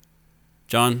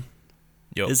John,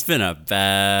 Yo. it's been a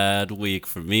bad week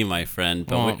for me, my friend.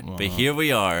 But here we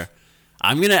are.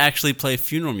 I'm gonna actually play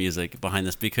funeral music behind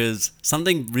this because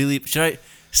something really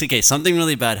something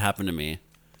really bad happened to me,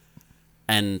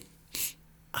 and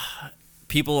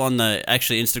people on the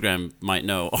Instagram might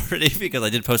know already because I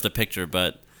did post a picture.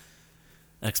 But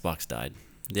Xbox died.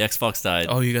 The Xbox died.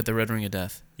 Oh, you got the red ring of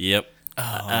death. Yep.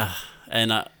 Oh.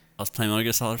 And I was playing Metal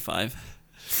Gear Solid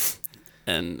 5,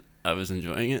 and I was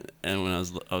enjoying it. And when I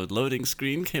was loading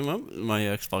screen came up, my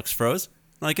Xbox froze,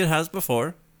 like it has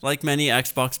before, like many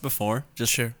Xbox before,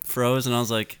 just froze. And I was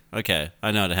like, okay,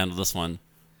 I know how to handle this one.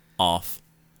 Off,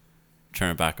 turn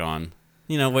it back on.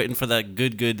 Waiting for that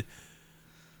good.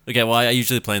 Okay, well, I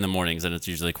usually play in the mornings, and it's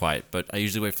usually quiet, but I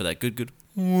usually wait for that good.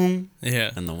 Yeah.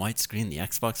 And the white screen, the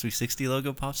Xbox 360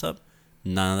 logo pops up.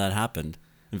 None of that happened.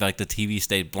 In fact, the TV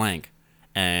stayed blank,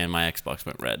 and my Xbox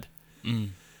went red.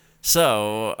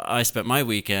 So I spent my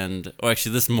weekend, or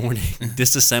actually this morning,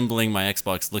 disassembling my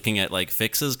Xbox, looking at like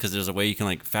fixes, because there's a way you can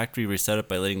like factory reset it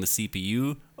by letting the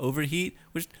CPU overheat,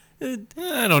 which I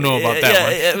don't know about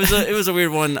that one. it was a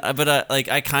weird one, but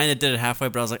I kind of did it halfway,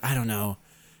 but I was like, I don't know.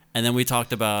 And then we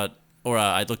talked about, or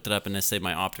I looked it up, and they say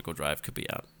my optical drive could be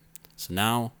out. So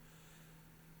now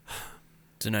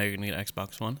you're gonna get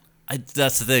Xbox One?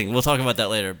 That's the thing. We'll talk about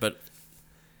that later, but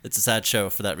it's a sad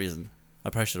show for that reason. I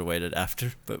probably should have waited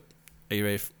after, but are you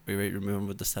ready to move on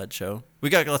with the sad show? We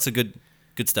got lots of good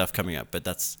stuff coming up, but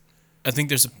I think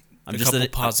there's a couple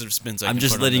positive spins I'm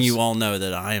just letting you all know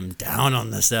that I am down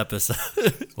on this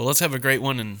episode. Well, let's have a great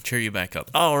one and cheer you back up.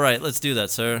 All right, let's do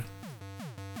that, sir.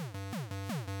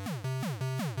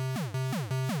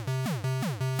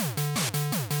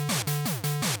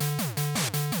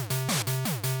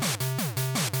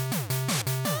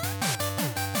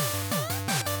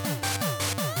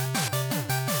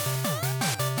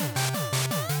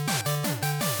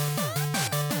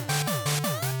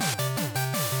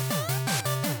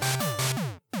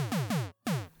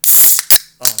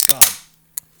 Oh, God.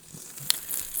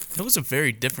 That was a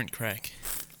very different crack.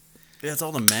 Yeah, it's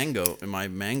all the mango in my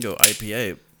mango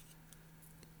IPA. It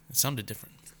sounded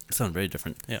different. It sounded very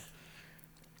different. Yeah.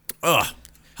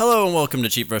 Hello and welcome to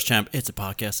Cheat vs. Champ. It's a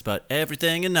podcast about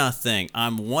everything and nothing.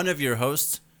 I'm one of your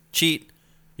hosts, Cheat.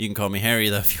 You can call me Harry,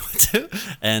 though, if you want to.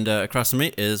 And across from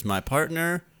me is my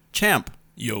partner, Champ.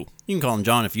 Yo. You can call him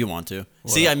John if you want to.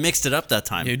 See, I mixed it up that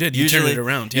time. Yeah, you did. You turned it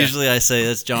around, yeah. Usually I say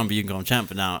that's John, but you can call him Champ.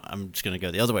 But now I'm just going to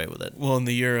go the other way with it. Well, in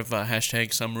the year of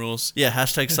hashtag some rules. Yeah,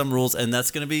 hashtag some rules. And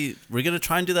that's going to be, we're going to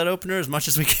try and do that opener as much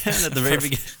as we can at the very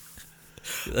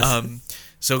beginning.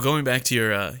 So going back to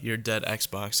your dead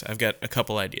Xbox, I've got a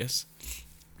couple ideas.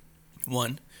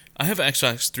 One, I have an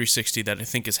Xbox 360 that I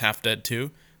think is half dead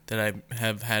too, that I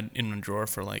have had in a drawer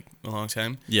for like a long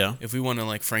time. Yeah. If we want to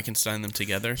like Frankenstein them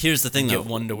together. Here's the thing though. Get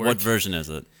one to work. What version is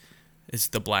it? It's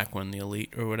the black one, the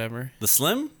Elite or whatever. The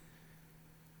Slim?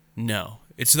 No,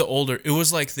 it's the older. It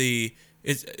was like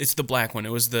it's the black one.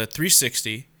 It was the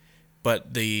 360, but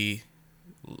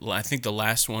I think the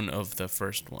last one of the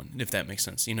first one, if that makes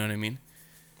sense. You know what I mean?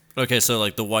 Okay, so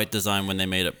like the white design when they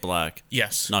made it black.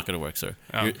 Yes. Not going to work, sir.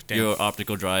 Oh, your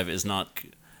optical drive is not...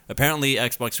 Apparently,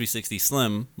 Xbox 360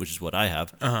 Slim, which is what I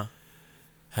have,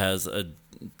 has a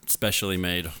specially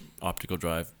made optical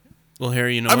drive. Well,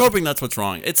 Harry, I'm hoping that's what's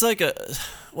wrong. It's like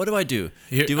what do I do?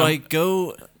 I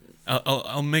go...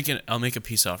 I'll make a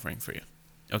peace offering for you,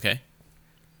 okay?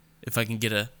 If I can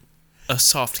get a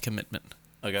soft commitment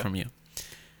from you.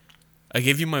 I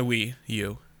gave you my Wii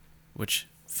U, which...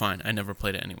 Fine, I never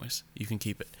played it anyways. You can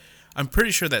keep it. I'm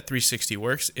pretty sure that 360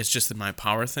 works. It's just my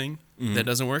power thing that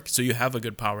doesn't work. So you have a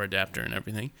good power adapter and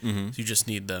everything. So you just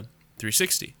need the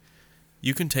 360.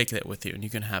 You can take that with you and you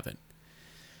can have it.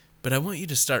 But I want you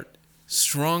to start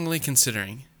strongly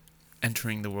considering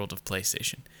entering the world of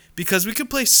PlayStation. Because we could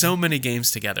play so many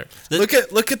games together. Look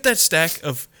at that stack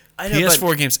of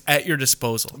PS4 games at your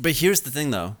disposal. But here's the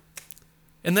thing though.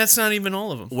 And that's not even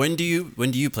all of them. When do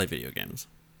you play video games?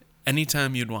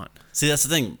 Anytime you'd want. See, that's the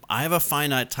thing. I have a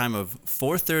finite time of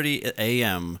 4:30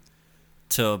 a.m.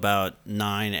 to about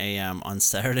 9 a.m. on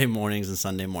Saturday mornings and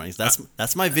Sunday mornings.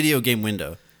 That's my video game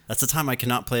window. That's the time I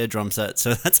cannot play a drum set,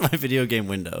 so that's my video game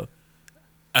window.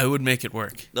 I would make it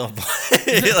work. Oh,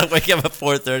 like waking up at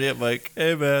 4:30, I'm like,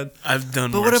 hey man. I've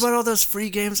done. But worse. what about all those free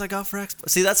games I got for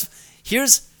Xbox? See,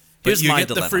 here's my dilemma. You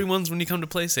get the free ones when you come to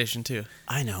PlayStation too.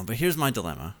 I know, but here's my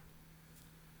dilemma.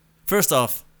 First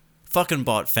off, fucking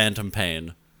bought Phantom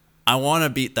Pain. I want to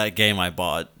beat that game I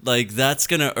bought. Like, that's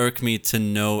going to irk me to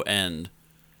no end.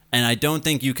 And I don't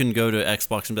think you can go to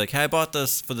Xbox and be like, hey, I bought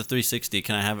this for the 360.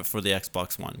 Can I have it for the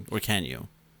Xbox One? Or can you?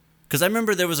 Because I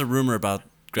remember there was a rumor about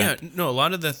a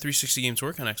lot of the 360 games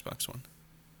work on Xbox One.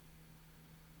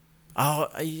 Oh,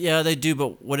 yeah, they do.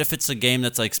 But what if it's a game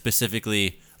that's like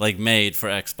specifically like made for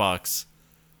Xbox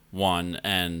One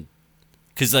and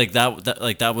because like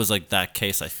that was like that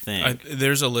case, I think.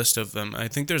 There's a list of them. I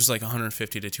think there's like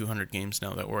 150 to 200 games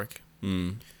now that work.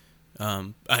 I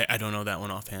don't know that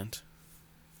one offhand.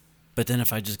 But then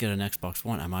if I just get an Xbox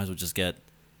One, I might as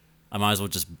well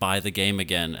just buy the game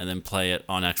again and then play it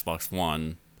on Xbox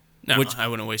One. No, I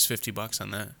wouldn't waste $50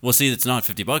 on that. Well, see, it's not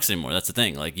 $50 anymore. That's the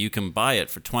thing. Like, you can buy it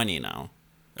for $20 now.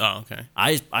 Oh, okay.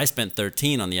 I spent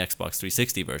 $13 on the Xbox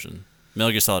 360 version.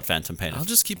 Metal Gear Solid Phantom Pain. I'll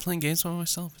just keep playing games by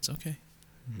myself. It's okay.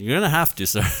 You're gonna have to,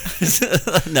 sir.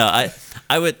 No,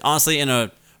 I would honestly, in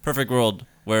a perfect world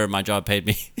where my job paid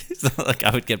me, so like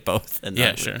I would get both, and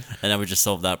sure, and I would just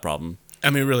solve that problem. I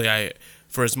mean, really,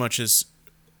 for as much as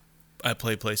I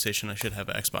play PlayStation, I should have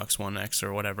an Xbox One X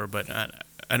or whatever, but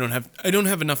I don't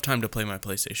have enough time to play my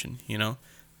PlayStation, you know?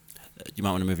 You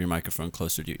might want to move your microphone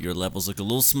closer to you. Your levels look a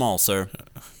little small, sir.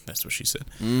 That's what she said.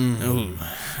 Oh,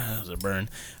 that was a burn.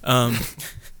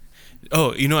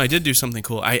 Oh, I did do something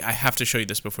cool. I have to show you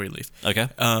this before you leave. Okay.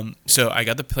 So I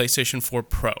got the PlayStation 4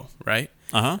 Pro, right?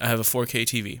 Uh-huh. I have a 4K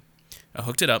TV. I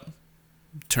hooked it up,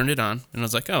 turned it on, and I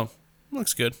was like, oh,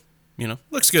 looks good.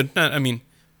 Looks good. I mean,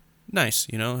 nice,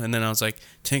 And then I was like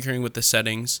tinkering with the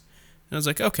settings, and I was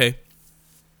like, okay.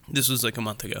 This was like a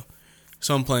month ago.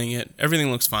 So I'm playing it. Everything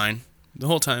looks fine. The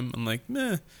whole time, I'm like,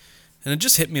 meh. And it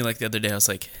just hit me like the other day. I was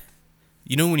like,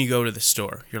 when you go to the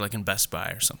store, you're like in Best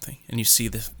Buy or something, and you see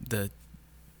the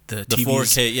TVs,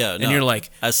 4K, yeah. And you're like...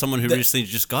 As someone who recently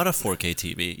just got a 4K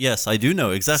TV, yes, I do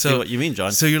know exactly what you mean,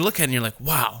 John. So you're looking and you're like,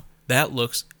 wow, that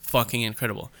looks fucking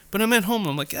incredible. But I'm at home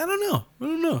and I'm like, I don't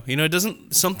know. It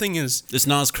doesn't... Something is... It's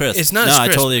not as crisp. It's not as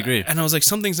crisp. I totally agree. And I was like,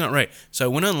 something's not right. So I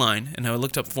went online and I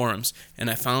looked up forums and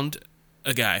I found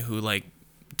a guy who like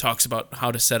talks about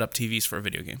how to set up TVs for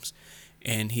video games.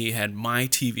 And he had my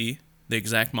TV, the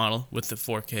exact model with the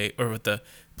 4K or with the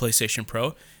PlayStation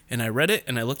Pro. And I read it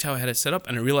and I looked how I had it set up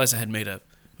and I realized I had made a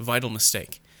vital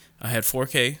mistake. I had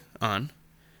 4K on.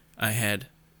 I had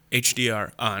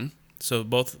HDR on. So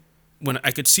both, when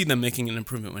I could see them making an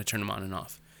improvement when I turned them on and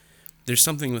off. There's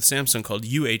something with Samsung called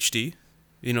UHD.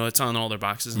 It's on all their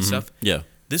boxes and stuff. Yeah.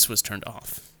 This was turned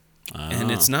off.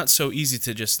 And it's not so easy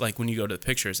to just, like, when you go to the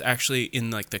pictures, actually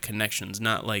in, like, the connections,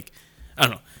 not like, I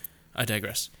don't know. I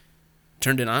digress.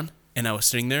 Turned it on, and I was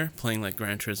sitting there playing, like,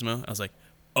 Gran Turismo. I was like,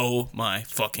 oh, my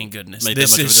fucking goodness.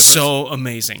 This is so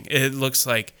amazing. It looks,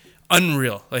 like,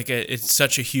 unreal. Like, it's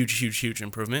such a huge, huge, huge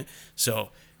improvement. So,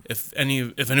 if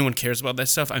anyone cares about that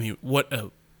stuff, I mean, what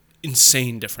a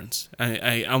insane difference.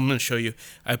 I'm going to show you.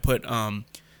 I put...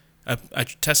 I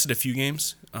tested a few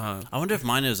games. I wonder if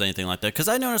mine is anything like that. Because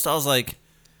I noticed I was like...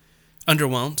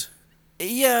 Underwhelmed?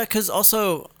 Yeah, because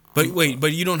also... But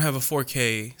you don't have a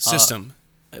 4K system.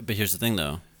 But here's the thing,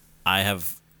 though. I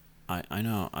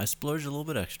know. I splurged a little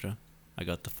bit extra. I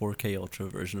got the 4K Ultra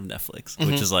version of Netflix,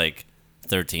 which is like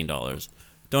 $13.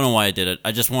 Don't know why I did it.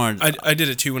 I just wanted... I did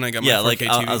it, too, when I got my 4K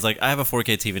TV. I was like, I have a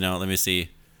 4K TV now. Let me see.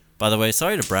 By the way,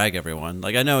 sorry to brag, everyone.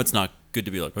 Like, I know it's not good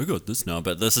to be like, I got this now,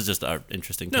 but this is just our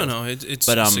interesting. No, it's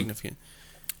significant.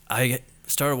 I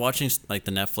started watching like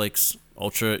the Netflix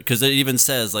Ultra because it even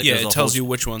says like it tells you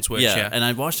which one's which. Yeah, and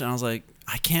I watched it and I was like,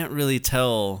 I can't really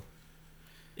tell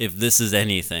if this is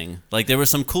anything. Like there were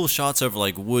some cool shots over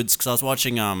like woods because I was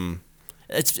watching.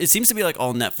 It seems to be like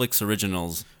all Netflix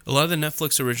originals. A lot of the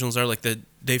Netflix originals are like the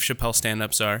Dave Chappelle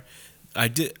stand-ups are.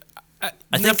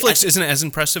 Netflix isn't as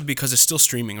impressive because it's still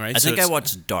streaming, right? I think I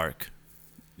watched Dark.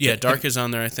 Yeah, Dark is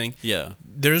on there, I think. Yeah.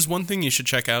 There's one thing you should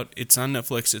check out. It's on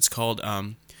Netflix. It's called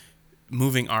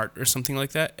Moving Art or something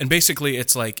like that. And basically,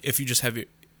 it's like if you just have your...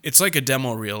 It's like a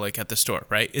demo reel like at the store,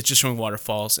 right? It's just showing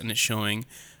waterfalls and it's showing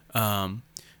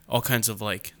all kinds of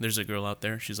like... There's a girl out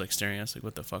there. She's like staring at us like,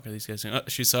 what the fuck are these guys doing? Oh,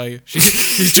 she saw you.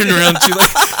 She's turned around. She like...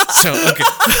 So, okay.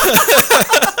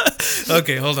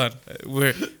 Okay, hold on.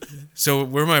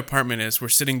 Where my apartment is, we're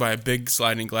sitting by a big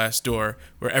sliding glass door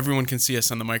where everyone can see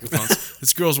us on the microphones.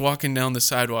 This girl's walking down the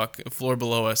sidewalk, floor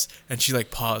below us, and she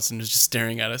like paused and was just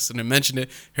staring at us. And I mentioned it.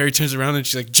 Harry turns around and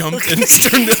she like jumped and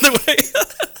turned the other way.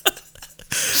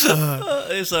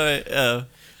 Sorry.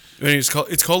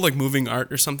 It's called like Moving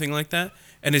Art or something like that,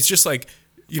 and it's just like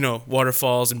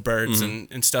waterfalls and birds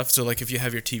and stuff. So like if you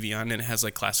have your TV on and it has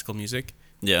like classical music.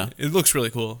 Yeah. It looks really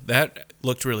cool. That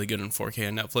looked really good on 4K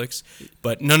on Netflix,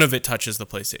 but none of it touches the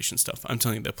PlayStation stuff. I'm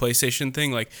telling you, the PlayStation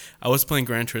thing, like, I was playing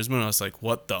Gran Turismo and I was like,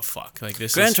 what the fuck? Like,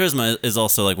 Gran Turismo is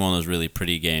also, like, one of those really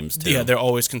pretty games, too. Yeah, they're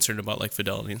always concerned about, like,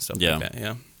 fidelity and stuff like that,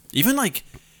 yeah. Even, like,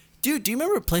 dude, do you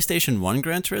remember PlayStation 1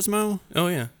 Gran Turismo? Oh,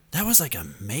 yeah. That was, like,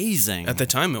 amazing. At the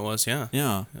time it was, yeah.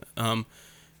 Yeah.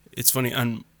 It's funny,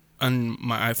 on on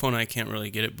my iPhone, I can't really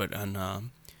get it, but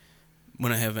on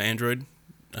when I have Android,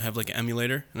 I have like an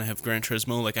emulator, and I have Gran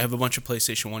Turismo. Like I have a bunch of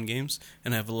PlayStation 1 games,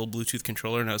 and I have a little Bluetooth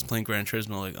controller, and I was playing Gran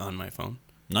Turismo like on my phone.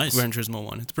 Nice. Gran Turismo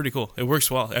 1. It's pretty cool. It works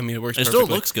well. I mean, it works It perfectly.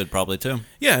 still looks good probably too.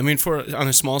 Yeah, I mean, on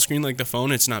a small screen like the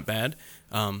phone, it's not bad.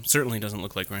 Certainly doesn't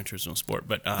look like Gran Turismo Sport,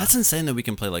 but that's insane that we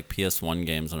can play like PS1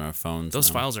 games on our phones. Those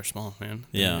now. files are small, man.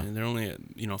 Yeah. They're only at,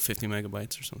 50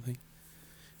 megabytes or something.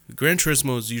 Gran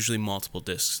Turismo is usually multiple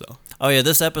discs, though. Oh yeah,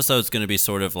 this episode's going to be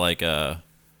sort of like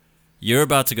you're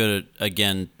about to go to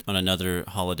again on another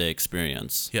holiday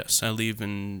experience. Yes, I leave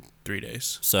in 3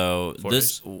 days. So 4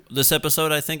 this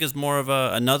episode I think is more of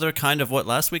another kind of what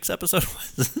last week's episode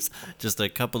was. Just a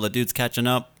couple of dudes catching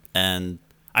up, and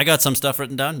I got some stuff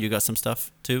written down. You got some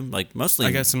stuff too, like mostly.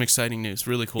 I got some exciting news,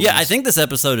 really cool. Yeah, news. I think this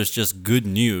episode is just good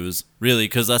news, really,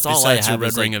 because that's all I have. Besides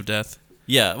is Red Ring of Death.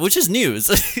 Yeah, which is news,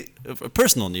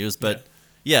 personal news, but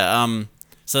yeah.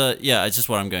 So yeah, it's just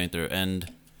what I'm going through,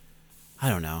 and I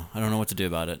don't know what to do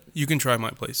about it. You can try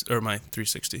my place or my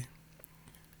 360.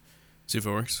 See if it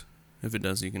works. If it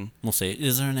does, you can. We'll see.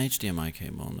 Is there an HDMI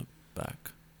cable on the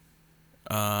back?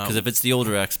 Because if it's the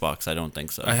older Xbox, I don't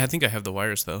think so. I think I have the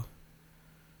wires though.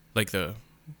 Like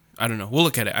I don't know. We'll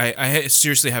look at it. I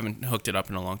seriously haven't hooked it up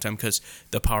in a long time because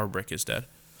the power brick is dead.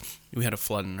 We had a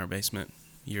flood in our basement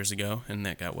years ago, and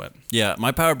that got wet. Yeah,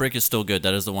 my power brick is still good.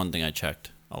 That is the one thing I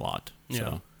checked a lot. So.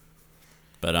 Yeah.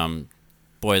 But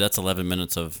boy, that's 11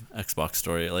 minutes of Xbox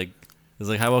story. Like, it's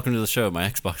like, hi, welcome to the show, my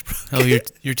Xbox Pro. Oh,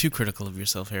 you're too critical of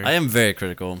yourself, Harry. I am very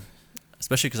critical,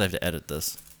 especially because I have to edit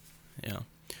this. Yeah.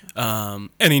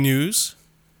 Any news?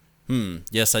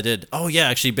 Yes, I did. Oh yeah,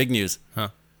 actually, big news.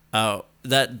 Huh?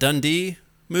 That Dundee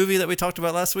movie that we talked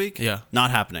about last week. Yeah.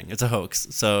 Not happening. It's a hoax.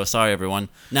 So sorry, everyone.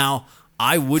 Now,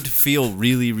 I would feel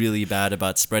really, really bad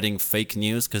about spreading fake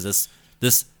news because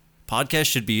this podcast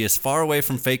should be as far away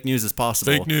from fake news as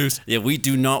possible. Fake news. Yeah, we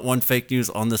do not want fake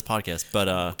news on this podcast. But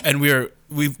and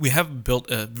we have built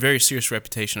a very serious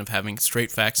reputation of having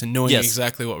straight facts and knowing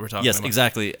exactly what we're talking about. Yes,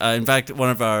 exactly. In fact,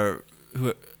 one of our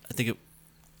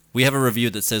we have a review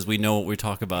that says we know what we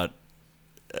talk about.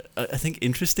 I think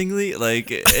interestingly, like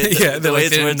yeah, the way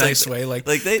it's in a nice way, like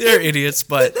they're idiots,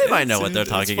 but they might know what they're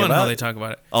talking about. How they talk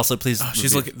about it. Also, please. Oh,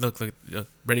 she's looking. Look.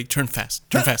 Ready? Turn fast.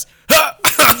 Turn fast.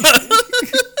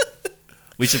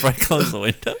 We should probably close the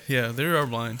window. Yeah, there are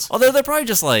blinds. Although they're probably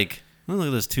just like, oh, look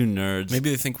at those two nerds. Maybe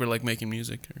they think we're like making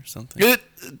music or something.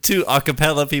 Two a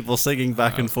cappella people singing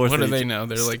back and forth. What do they know?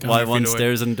 They're like while one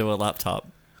stares into a laptop.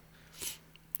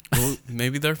 Well,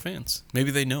 maybe they're fans.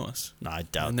 Maybe they know us. No, I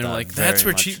doubt. And they're like, "That's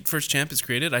where First Champ is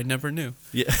created." I never knew.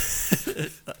 Yeah,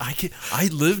 I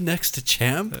live next to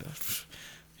Champ.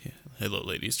 Yeah. Hello,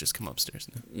 ladies. Just come upstairs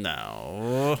now.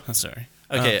 No, I'm sorry.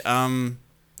 Okay.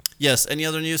 Yes. Any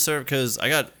other news, sir? Because I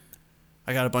got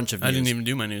a bunch of news. I didn't even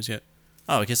do my news yet.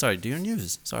 Oh, okay. Sorry. Do your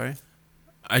news. Sorry.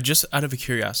 I just, out of a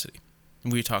curiosity,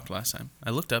 we talked last time.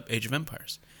 I looked up Age of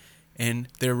Empires. And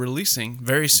they're releasing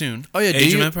very soon. Oh yeah,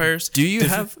 Age of Empires. Do you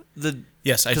have the?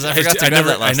 Yes, I forgot to grab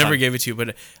that last I never time. gave it to you,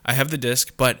 but I have the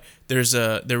disc. But they're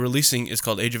releasing. It's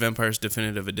called Age of Empires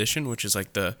Definitive Edition, which is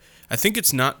like I think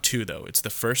it's not 2 though. It's the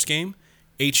first game,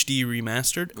 HD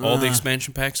remastered, all the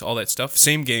expansion packs, all that stuff.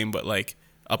 Same game, but like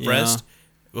up-resed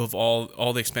of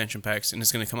all the expansion packs, and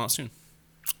it's gonna come out soon.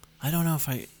 I don't know if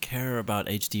I care about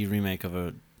HD remake of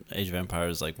a Age of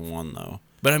Empires like 1 though.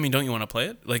 But I mean, don't you want to play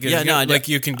it? Like,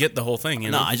 you can get the whole thing. You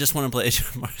know? No, I just want to play Age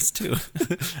of Empires 2,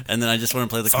 and then I just want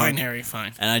to play the. Fine, Harry,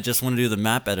 fine. And I just want to do the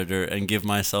map editor and give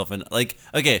myself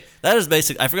okay. That is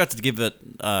basic. I forgot to give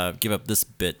up this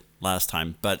bit last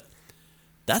time, but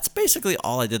that's basically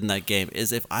all I did in that game.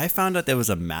 Is if I found out there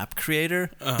was a map creator,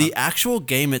 the actual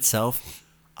game itself,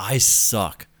 I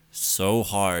suck so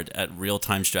hard at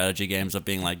real-time strategy games of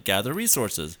being like gather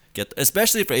resources,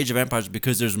 especially for Age of Empires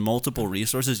because there's multiple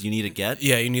resources you need to get.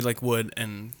 Yeah, you need like wood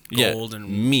and gold and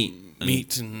meat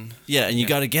and and you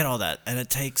got to get all that, and it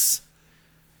takes.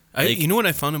 You know what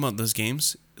I found about those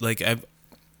games? Like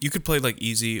you could play like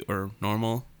easy or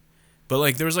normal, but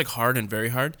like there was like hard and very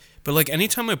hard. But like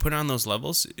anytime I put on those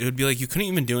levels, it would be like you couldn't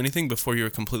even do anything before you were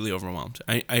completely overwhelmed.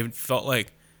 I felt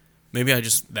like maybe I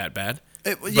just that bad.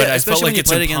 But I felt like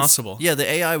it's impossible. The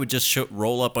AI would just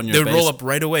roll up on your base. They would roll up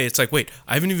right away. It's like, wait,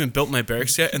 I haven't even built my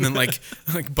barracks yet, and then like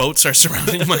boats are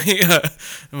surrounding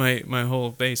my whole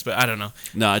base. But I don't know.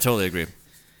 No, I totally agree.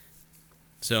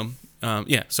 So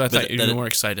so I thought you'd be more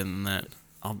excited than that.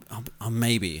 I'll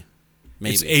maybe.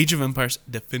 It's Age of Empires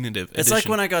Definitive Edition. It's like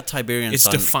when I got Tiberian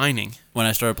Sun. It's defining. When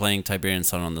I started playing Tiberian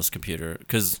Sun on this computer,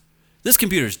 because this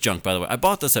computer is junk, by the way. I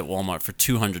bought this at Walmart for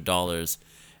 $200.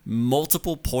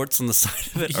 multiple ports on the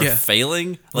side of it are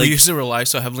failing. We used to rely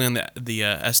so heavily on the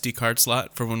SD card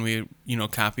slot for when we,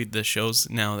 copied the shows.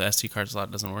 Now the SD card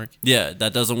slot doesn't work. Yeah,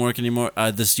 that doesn't work anymore.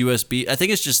 This USB, I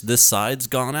think it's just this side's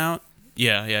gone out.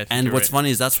 Yeah. And what's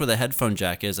funny is that's where the headphone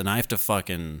jack is, and I have to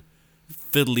fucking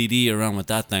fiddly-dee around with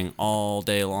that thing all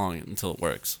day long until it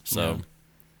works. So,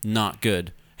 not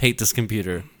good. Hate this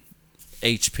computer.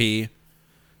 HP.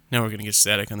 Now we're going to get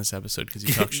static on this episode because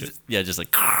you talk shit. Yeah, just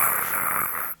like...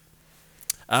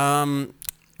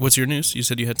 What's your news? You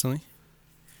said you had something?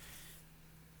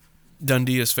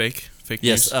 Dundee is fake. Fake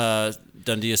news. Yes,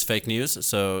 Dundee is fake news,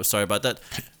 so sorry about that.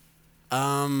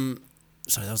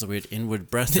 Sorry, that was a weird inward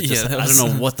breath. I don't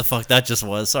know what the fuck that just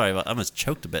was. Sorry, I almost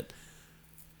choked a bit.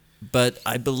 But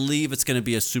I believe it's going to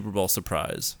be a Super Bowl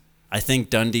surprise. I think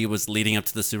Dundee was leading up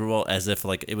to the Super Bowl as if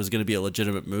like it was going to be a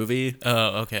legitimate movie.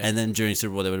 Oh, okay. And then during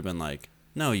Super Bowl, they would have been like,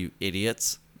 no, you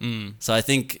idiots. So I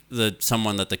think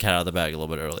someone let the cat out of the bag a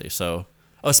little bit early. So,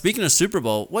 speaking of Super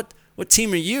Bowl, what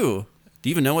team are you? Do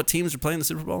you even know what teams are playing the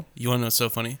Super Bowl? You want to know what's so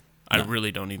funny? No. I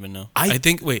really don't even know. I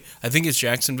think it's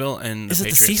Jacksonville and the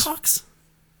Patriots. Is it the Seahawks?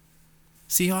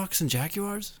 Seahawks and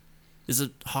Jaguars? Is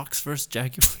it Hawks versus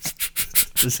Jaguars?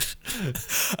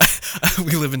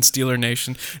 We live in Steeler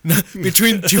Nation.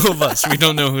 Between two of us, we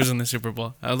don't know who's in the Super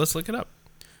Bowl. Let's look it up.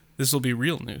 This will be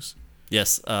real news.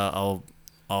 Yes, I'll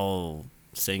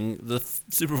sing the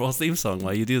Super Bowl theme song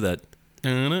while you do that.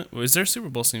 Is there a Super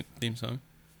Bowl theme song?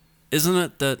 Isn't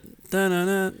it that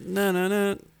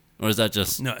na-na-na, or is that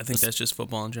just... No, I think that's just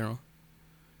football in general.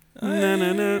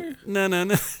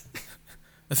 Na-na-na.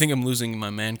 I think I'm losing my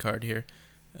man card here.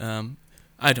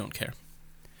 I don't care.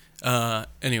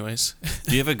 Anyways.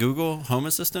 Do you have a Google Home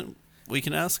Assistant we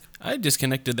can ask? I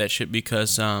disconnected that shit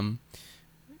because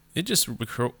it just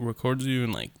records you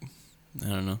and like, I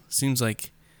don't know. Seems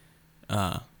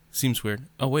weird.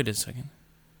 Oh, wait a second.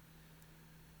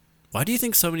 Why do you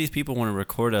think so many people want to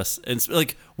record us? And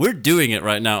like we're doing it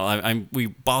right now. We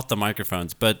bought the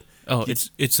microphones, but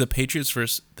it's the Patriots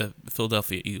versus the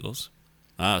Philadelphia Eagles.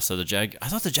 Ah, so I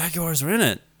thought the Jaguars were in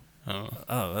it.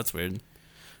 Oh, that's weird.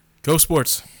 Go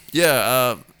Sports.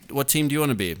 Yeah. What team do you want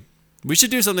to be? We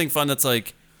should do something fun that's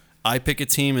like, I pick a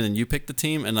team and then you pick the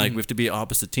team, and like we have to be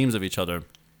opposite teams of each other.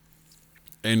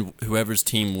 And whoever's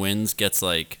team wins gets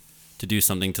like to do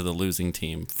something to the losing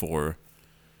team for,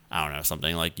 I don't know,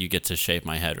 something like you get to shave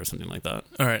my head or something like that.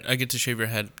 All right, I get to shave your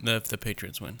head if the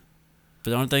Patriots win.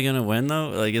 But aren't they gonna win though?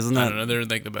 Like, isn't that? I don't know. They're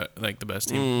like the best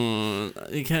team.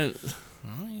 You can't.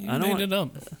 I don't made it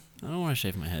up. I don't want to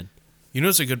shave my head. You know,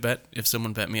 it's a good bet. If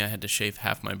someone bet me, I had to shave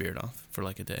half my beard off for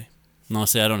like a day. No,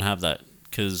 see, I don't have that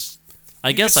because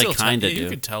I guess I kind of do. You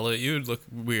could tell it. You would look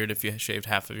weird if you shaved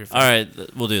half of your face. All right,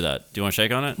 we'll do that. Do you want to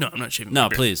shake on it? No, I'm not shaving. No,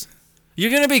 please.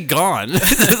 You're gonna be gone.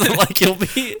 Like you'll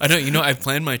be. I know. You know, I've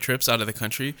planned my trips out of the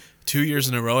country 2 years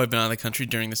in a row. I've been out of the country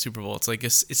during the Super Bowl. It's like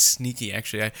it's sneaky.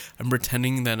 Actually, I'm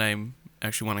pretending that I'm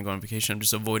actually want to go on vacation. I'm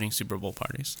just avoiding Super Bowl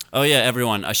parties. Oh yeah,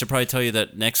 everyone. I should probably tell you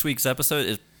that next week's episode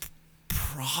is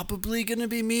probably gonna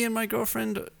be me and my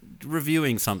girlfriend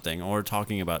reviewing something or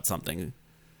talking about something.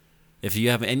 If you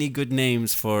have any good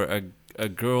names for a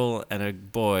girl and a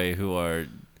boy who are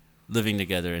living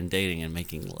together and dating and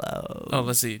making love. Oh,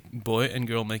 let's see. Boy and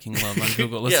girl making love on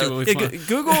Google. Let's see what we find.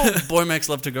 Google boy makes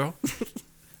love to girl.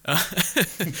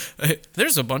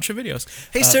 There's a bunch of videos.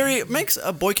 Hey Siri, makes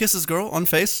a boy kisses girl on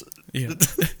face. Yeah.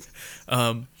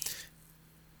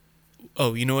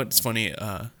 You know what's funny?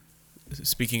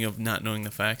 Speaking of not knowing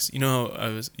the facts, you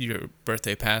know, your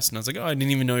birthday passed, and I was like, oh, I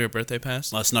didn't even know your birthday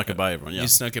passed. Well, I snuck it by everyone. Yeah, you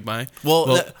snuck it by.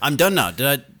 Well, I'm done now.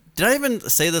 Did I even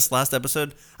say this last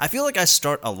episode? I feel like I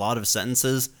start a lot of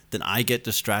sentences, then I get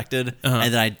distracted,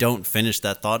 and then I don't finish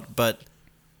that thought. But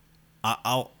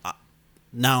now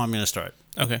I'm gonna start.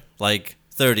 Okay. Like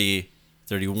 30,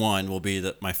 31 will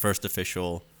be my first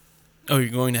official. Oh, you're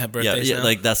going to have birthdays now?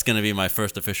 Like that's gonna be my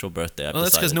first official birthday. Well,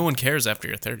 that's because no one cares after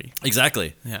you're 30.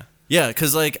 Exactly. Yeah. Yeah,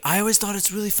 because like I always thought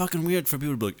it's really fucking weird for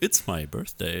people to be like, it's my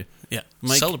birthday. Yeah.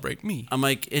 Like, celebrate me. I'm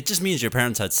like, it just means your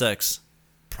parents had sex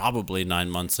probably 9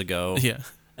 months ago. Yeah.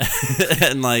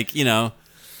 And like, you know,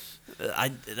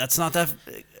 that's not that.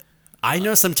 I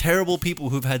know some terrible people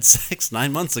who've had sex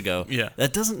 9 months ago. Yeah.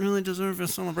 That doesn't really deserve a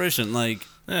celebration. Like,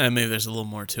 maybe there's a little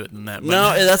more to it than that. But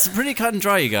no, that's pretty cut and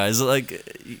dry, you guys. Like,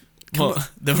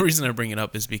 the reason I bring it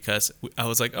up is because I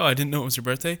was like, oh, I didn't know it was your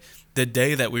birthday. The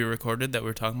day that we recorded that we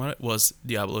were talking about it was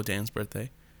Diablo Dan's birthday.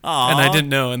 Aww. And I didn't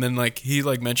know. And then like he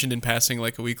like mentioned in passing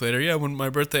like a week later, yeah, when my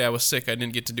birthday I was sick, I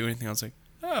didn't get to do anything. I was like,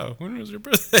 oh, when was your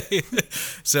birthday?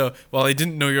 So while I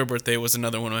didn't know your birthday, it was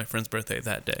another one of my friend's birthday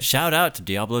that day. Shout out to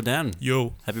Diablo Dan.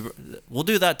 Yo. Happy birthday. We'll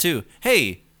do that too.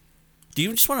 Hey, Do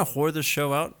you just want to whore the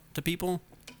show out to people?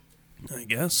 I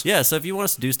guess. Yeah, so if you want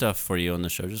us to do stuff for you on the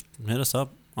show, just hit us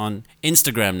up on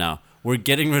Instagram now. We're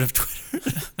getting rid of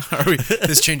Twitter.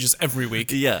 This changes every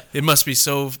week. Yeah. It must be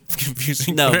so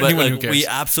confusing No, for but anyone who like,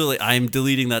 cares. I'm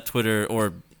deleting that Twitter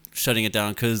or shutting it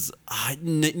down because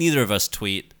neither of us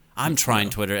tweet. I'm trying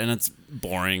Twitter, and it's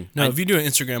boring. No, if you do an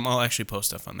Instagram, I'll actually post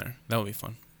stuff on there. That would be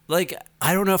fun. Like,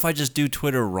 I don't know if I just do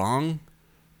Twitter wrong,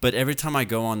 but every time I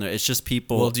go on there, it's just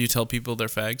people. Well, do you tell people they're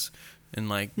fags and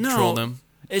like No, troll them?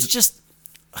 It's just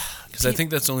because I think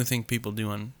that's the only thing people do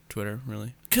on Twitter,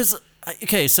 really. Because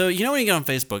okay, so you know when you get on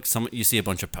Facebook, you see a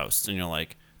bunch of posts, and you're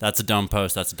like, "That's a dumb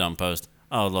post. That's a dumb post."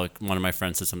 Oh, look, one of my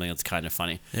friends said something that's kind of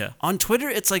funny. Yeah. On Twitter,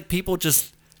 it's like people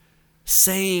just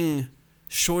saying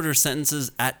shorter sentences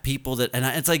at people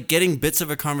it's like getting bits of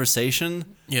a conversation.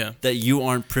 Yeah. That you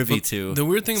aren't privy to. The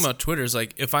weird thing about Twitter is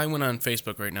like if I went on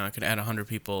Facebook right now, I could add 100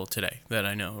 people today that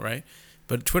I know, right?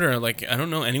 But Twitter, like I don't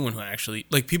know anyone who actually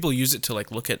like people use it to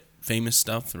like look at famous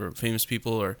stuff or famous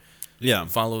people or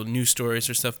follow news stories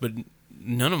or stuff. But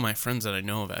none of my friends that I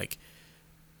know of like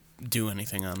do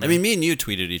anything on there. I mean, me and you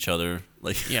tweeted each other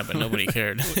like yeah, but nobody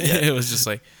cared. It was just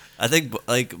like. I think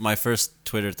like my first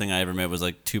Twitter thing I ever made was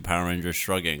like 2 Power Rangers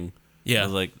shrugging. Yeah. I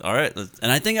was like, all right.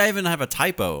 And I think I even have a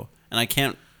typo, and I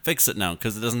can't fix it now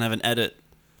because it doesn't have an edit.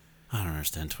 I don't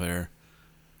understand Twitter.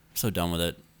 I'm so done with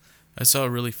it. I saw a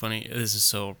really funny. This is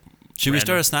so. Should random. we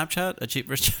start a Snapchat? A cheap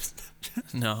version of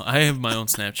Snapchat? No, I have my own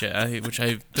Snapchat, which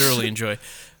I thoroughly enjoy.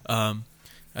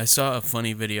 I saw a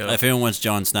funny video. If anyone wants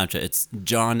John's Snapchat, it's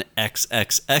John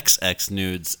XXXX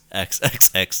nudes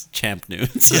XXX champ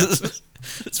nudes. Yes.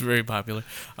 It's very popular.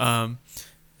 I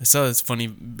saw this funny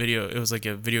video. It was like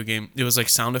a video game. It was like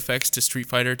sound effects to Street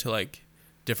Fighter to like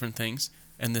different things.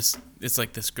 And it's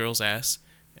like this girl's ass,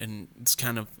 and it's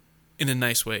kind of in a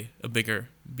nice way a bigger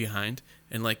behind,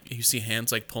 and like you see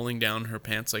hands like pulling down her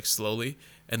pants like slowly,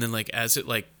 and then like as it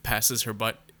like passes her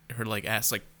butt, her like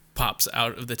ass like pops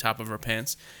out of the top of her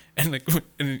pants, and like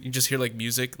and you just hear like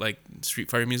music, like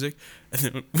Street Fighter music, and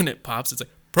then when it pops, it's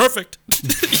like perfect.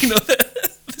 You know that.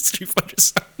 Street Fighter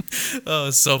sound. Oh,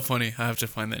 it's so funny. I have to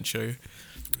find that and show you.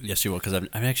 Yes, you will, because I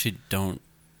actually don't.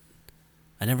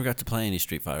 I never got to play any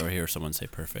Street Fighter or hear someone say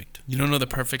perfect. You don't know the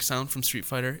perfect sound from Street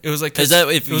Fighter? It was like is that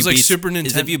if it was like Super Nintendo.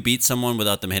 Is if you beat someone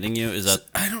without them hitting you? Is that?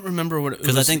 I don't remember what it was.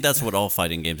 Because I think that's what all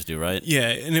fighting games do, right? Yeah,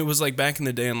 and it was like back in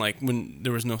the day, and like when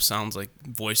there was no sounds like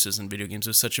voices in video games, it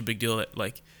was such a big deal that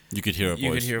like you could hear a voice.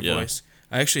 You could hear a voice.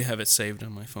 I actually have it saved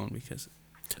on my phone because.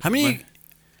 How many?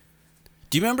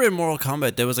 Do you remember in Mortal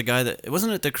Kombat there was a guy that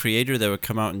wasn't it the creator that would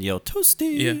come out and yell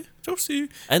 "Toasty"? Yeah, Toasty.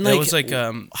 And like, that was like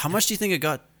how much do you think it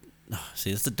got? Oh,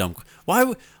 see, that's a dumb. Why?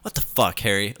 What the fuck,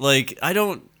 Harry? Like I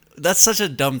don't. That's such a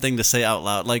dumb thing to say out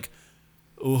loud. Like,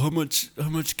 oh, how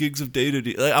much gigs of data do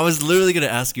you? Like, I was literally gonna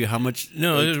ask you how much.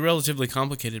 No, like, it was relatively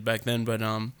complicated back then, but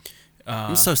I'm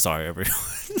so sorry, everyone.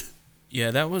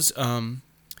 Yeah, that was. I'm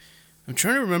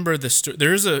trying to remember the story.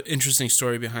 There is an interesting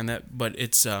story behind that, but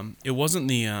it's it wasn't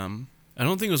the I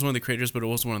don't think it was one of the creators, but it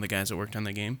was one of the guys that worked on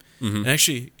the game. Mm-hmm. And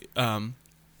actually,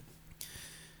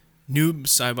 Noob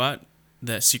Saibot,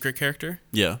 that secret character.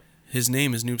 Yeah. His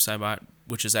name is Noob Saibot,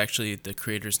 which is actually the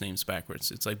creator's names backwards.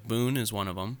 It's like Boone is one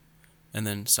of them, and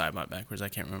then Saibot backwards. I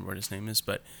can't remember what his name is,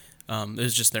 but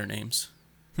it's just their names.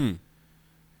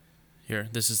 Here,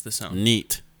 this is the sound.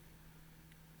 Neat.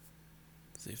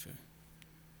 Let's see if it...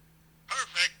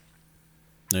 Perfect.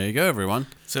 There you go, everyone.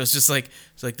 So it's like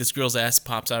this girl's ass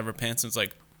pops out of her pants and it's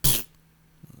like.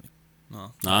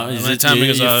 Oh,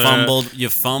 you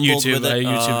fumbled YouTube, with it.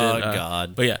 YouTube did.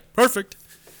 God. But yeah, perfect.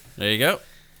 There you go.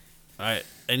 All right.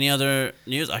 Any other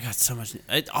news? I got so much.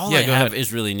 All Yeah, I go have ahead.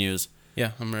 is really news.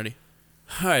 Yeah, I'm ready.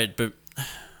 All right, but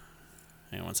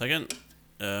hang on 1 second.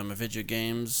 My video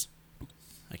games.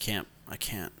 I can't.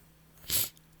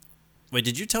 Wait,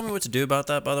 did you tell me what to do about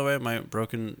that? By the way, my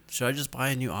broken. Should I just buy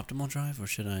a new optimal drive, or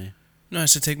should I? No, I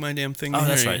should take my damn thing. Oh,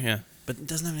 that's right. Yeah, but it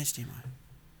doesn't have an HDMI.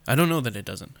 I don't know that it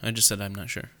doesn't. I just said I'm not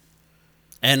sure.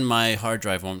 And my hard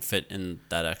drive won't fit in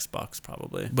that Xbox,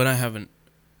 probably. But I haven't.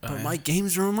 But my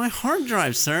games are on my hard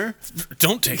drive, sir.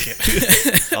 Don't take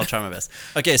it. I'll try my best.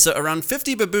 Okay, so around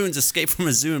 50 baboons escaped from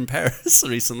a zoo in Paris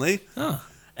recently. Oh.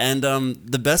 And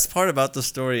the best part about the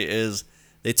story is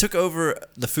they took over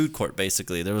the food court,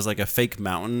 basically. There was like a fake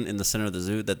mountain in the center of the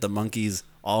zoo that the monkeys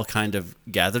all kind of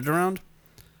gathered around.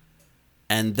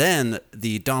 And then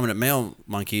the dominant male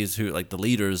monkeys, who like the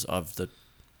leaders of the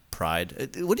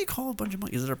pride. What do you call a bunch of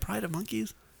monkeys? Is it a pride of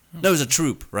monkeys? No, it's a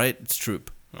troop, right? It's troop.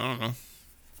 I don't know.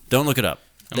 Don't look it up.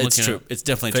 It's looking troop. It's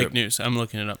definitely fake troop. news. I'm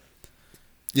looking it up.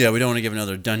 Yeah, we don't want to give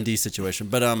another Dundee situation.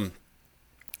 But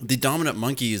the dominant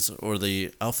monkeys or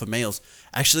the alpha males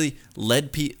actually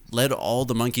led all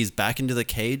the monkeys back into the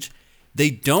cage. They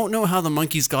don't know how the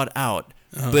monkeys got out,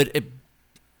 but it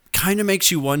kind of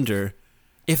makes you wonder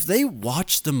if they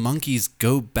watched the monkeys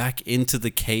go back into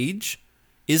the cage.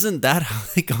 Isn't that how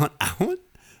they got out?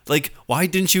 Like, why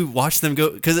didn't you watch them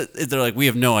go? Because they're like, we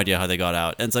have no idea how they got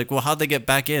out. And it's like, well, how'd they get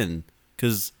back in?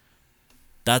 Because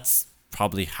that's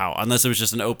probably how. Unless it was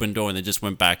just an open door and they just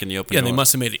went back in the open door. Yeah, they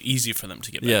must have made it easy for them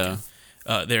to get back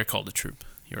in. They're called a troupe.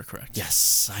 You're correct.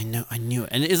 Yes, I knew it.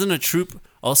 And isn't a troupe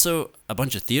also a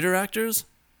bunch of theater actors?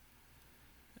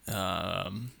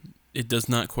 It does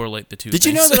not correlate the two Did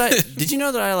things. you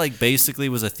know that I like basically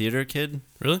was a theater kid?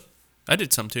 Really? I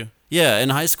did some too. Yeah, in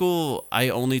high school, I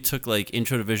only took like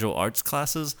intro to visual arts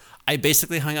classes. I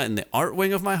basically hung out in the art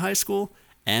wing of my high school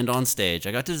and on stage.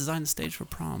 I got to design the stage for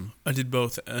prom. I did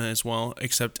both as well,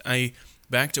 except I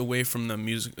backed away from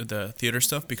the theater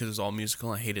stuff because it was all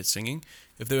musical. I hated singing.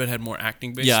 If they would had more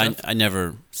acting based stuff. I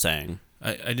never sang.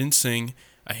 I didn't sing.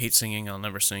 I hate singing. I'll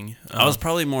never sing. I was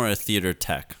probably more a theater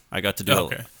tech. I got to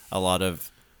do a lot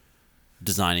of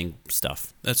designing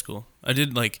stuff. That's cool. I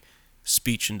did like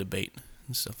speech and debate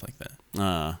and stuff like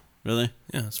that. Really?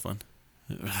 Yeah, it's fun.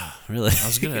 Really? I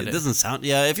was good at it. It doesn't sound...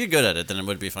 Yeah, if you're good at it, then it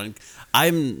would be fun.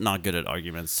 I'm not good at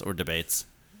arguments or debates.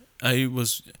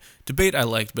 Debate I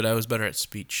liked, but I was better at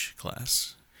speech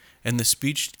class. And the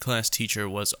speech class teacher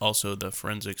was also the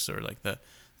forensics or like the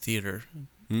theater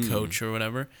coach or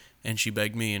whatever. And she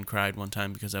begged me and cried one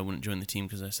time because I wouldn't join the team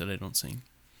because I said I don't sing.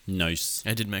 Nice.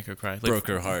 I did make her cry. Broke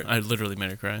her heart. I literally made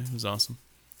her cry. It was awesome.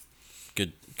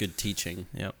 Good teaching.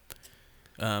 Yep.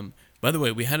 By the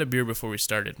way, we had a beer before we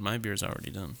started. My beer's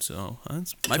already done, so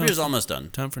my beer's almost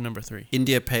done. Time for number 3.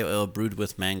 India Pale Ale brewed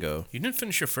with mango. You didn't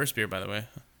finish your first beer, by the way.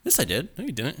 Yes, I did. No,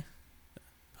 you didn't.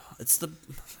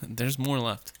 There's more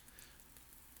left.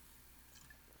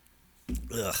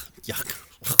 Ugh, yuck.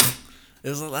 It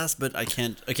was the last bit. I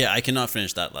cannot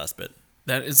finish that last bit.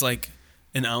 That is like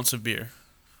an ounce of beer.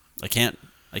 I can't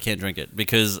drink it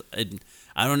because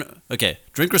I don't know. Okay,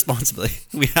 drink responsibly.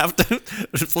 We have to,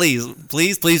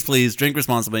 please drink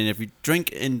responsibly. And if you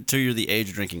drink until you're the age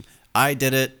of drinking, I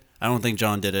did it. I don't think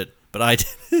John did it, but I did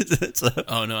it. So.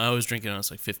 Oh no, I was drinking when I was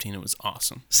like 15. It was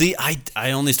awesome. See,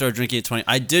 I only started drinking at 20.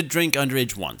 I did drink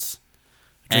underage once.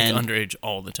 I drink underage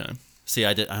all the time. See,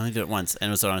 I only did it once, and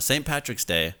it was on St. Patrick's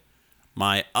Day.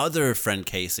 My other friend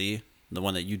Casey, the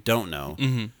one that you don't know,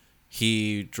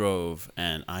 he drove,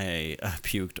 and I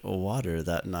puked water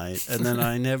that night, and then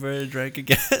I never drank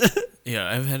again. Yeah,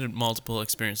 I've had multiple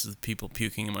experiences with people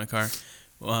puking in my car.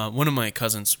 One of my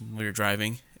cousins, we were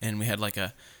driving, and we had like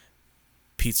a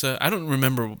pizza. I don't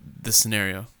remember the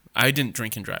scenario. I didn't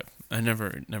drink and drive. I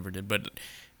never did. But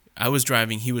I was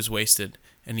driving. He was wasted,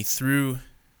 and he threw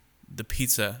the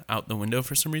pizza out the window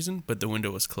for some reason, but the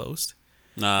window was closed.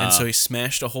 And so he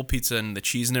smashed a whole pizza, and the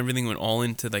cheese and everything went all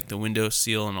into like the window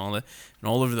seal and all that, and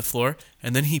all over the floor.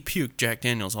 And then he puked Jack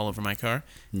Daniels all over my car.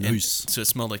 Nice. So it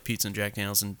smelled like pizza and Jack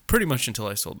Daniels, and pretty much until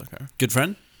I sold my car. Good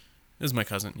friend? It was my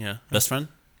cousin, yeah. Best friend?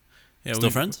 Yeah, Still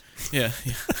friends? Yeah.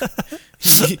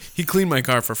 He cleaned my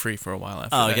car for free for a while after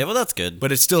that. Okay, well that's good.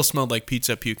 But it still smelled like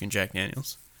pizza, puke, and Jack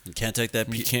Daniels. You can't take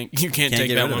that. You can't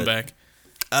take that one back.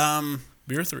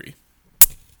 Beer 3.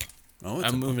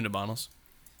 I'm moving to bottles.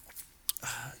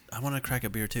 I want to crack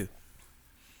a beer too.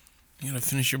 You gotta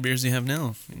finish your beers you have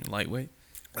now. You're lightweight.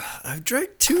 I've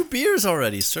drank 2 beers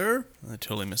already, sir. I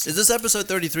totally missed it. Is this episode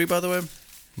 33, by the way?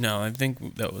 No, I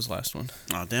think that was last one.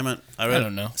 Oh, damn it. I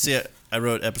don't know. See, I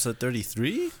wrote episode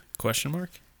 33? Question mark?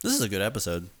 This is a good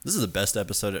episode. This is the best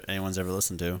episode anyone's ever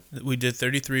listened to. We did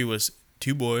 33 was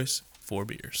 2 boys, 4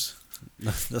 beers.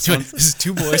 This is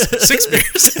 2 boys, 6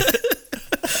 beers.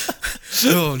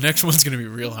 Oh, next one's going to be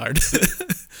real hard.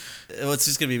 Well, it's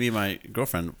just going to be me and my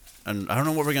girlfriend. And I don't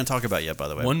know what we're going to talk about yet, by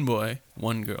the way. 1 boy,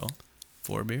 1 girl,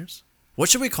 4 beers. What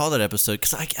should we call that episode?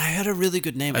 Because I had a really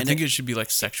good name. I think it should be like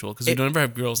sexual, because we don't ever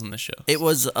have girls in the show. It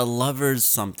was a lover's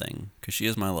something, because she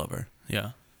is my lover.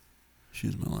 Yeah.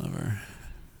 She's my lover.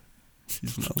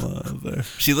 She's my lover.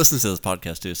 She listens to this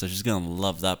podcast, too, so she's going to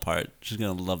love that part. She's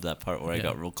going to love that part where I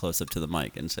got real close up to the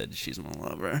mic and said, she's my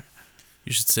lover.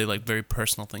 You should say like very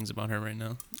personal things about her right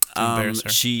now to embarrass her.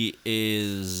 She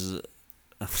is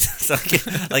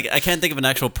like I can't think of an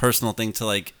actual personal thing to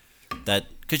like that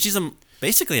because she's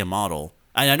basically a model.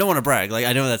 I don't want to brag. Like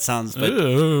I know that sounds,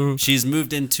 but she's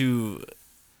moved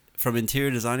from interior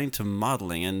designing to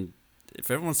modeling. And if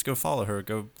everyone wants to go follow her,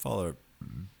 go follow her.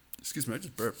 Excuse me, I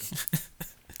just burped.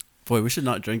 Boy, we should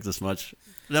not drink this much.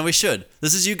 No, we should.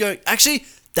 This is you going. Actually,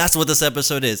 that's what this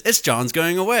episode is. It's John's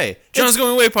going away. John's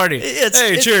going away party.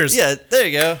 Hey, cheers. Yeah, there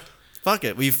you go. Fuck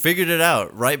it. We figured it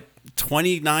out. Right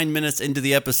 29 minutes into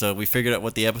the episode, we figured out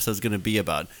what the episode's going to be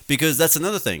about. Because that's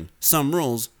another thing. Some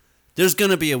rules. There's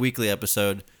going to be a weekly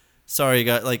episode. Sorry,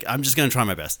 guys. Like, I'm just going to try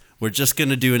my best. We're just going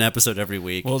to do an episode every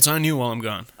week. Well, it's on you while I'm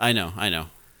gone. I know.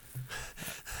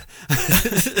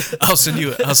 I'll send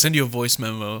you a voice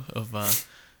memo of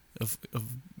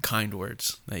kind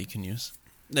words that you can use.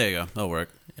 There you go. That'll work.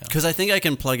 Because I think I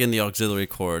can plug in the auxiliary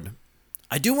cord.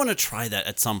 I do want to try that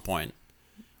at some point.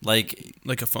 Like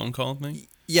a phone call thing?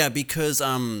 Yeah, because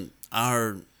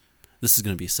this is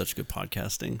going to be such good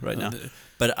podcasting right now.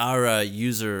 But our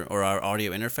user or our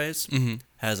audio interface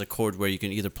has a cord where you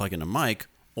can either plug in a mic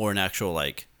or an actual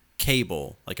like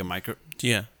cable, like a micro.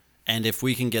 Yeah. And if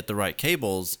we can get the right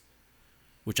cables,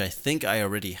 which I think I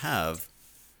already have,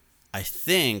 I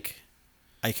think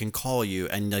I can call you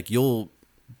and like you'll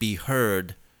be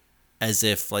heard as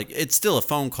if like it's still a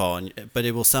phone call, but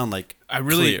it will sound like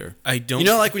clear. I don't. You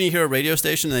know, like when you hear a radio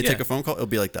station and they take a phone call, it'll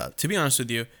be like that. To be honest with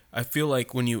you, I feel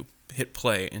like when you hit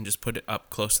play and just put it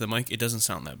up close to the mic, it doesn't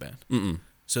sound that bad.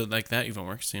 So like that even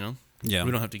works, you know? Yeah.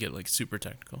 We don't have to get like super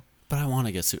technical. But I want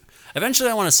to get eventually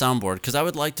I want a soundboard because I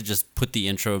would like to just put the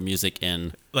intro music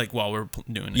in. Like while we're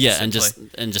doing it. Yeah, and just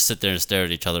sit there and stare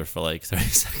at each other for like 30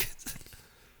 seconds.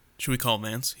 Should we call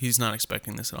Vance? He's not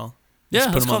expecting this at all. Yeah,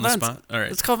 let's let's put him call on Vance. the spot. All right.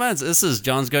 Let's call Vance. This is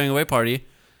John's going away party.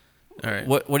 All right.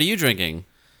 What are you drinking?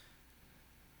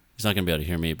 He's not going to be able to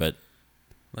hear me, but...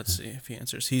 Let's see if he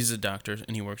answers. He's a doctor,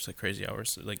 and he works like crazy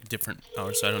hours, like different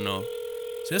hours, so I don't know.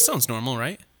 See, that sounds normal,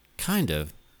 right? Kind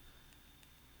of.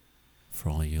 For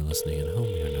all you listening at home,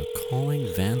 we are now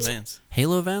calling Vance.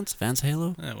 Halo Vance? Vance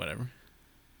Halo? Whatever.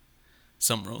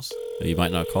 Some rules. You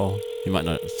might not call. You might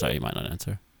not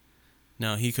answer.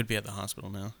 No, he could be at the hospital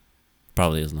now.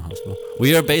 Probably is in the hospital.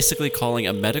 We are basically calling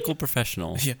a medical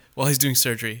professional. Yeah, while he's doing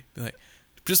surgery. Be like,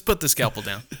 just put the scalpel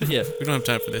down. Yeah. We don't have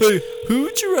time for this. Hey, who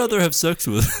would you rather have sex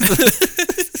with?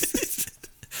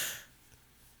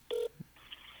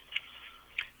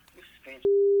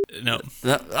 No.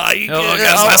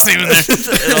 Last name in there.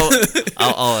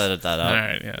 I'll edit that out. All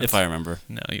right, yeah. If I remember.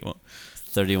 No, you won't.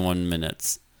 31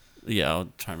 minutes. Yeah, I'll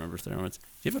try to remember 31 minutes. Do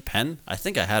you have a pen? I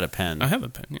think I had a pen. I have a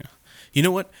pen, yeah. You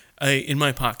know what? In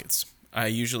my pockets, I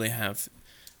usually have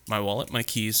my wallet, my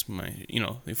keys,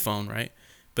 the phone, right?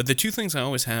 But the two things I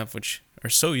always have, which are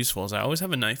so useful, is I always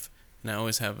have a knife and I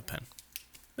always have a pen.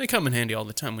 They come in handy all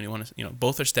the time when you want to,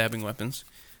 both are stabbing weapons.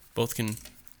 Both can,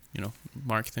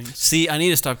 mark things. See, I need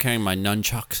to stop carrying my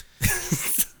nunchucks.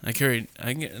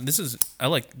 I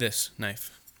like this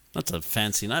knife. That's a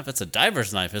fancy knife. That's a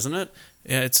diver's knife, isn't it?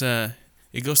 Yeah,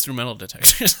 it goes through metal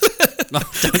detectors. No,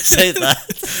 don't say that.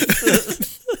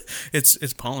 It's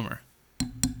polymer.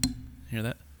 Hear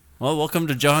that? Well, welcome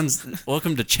to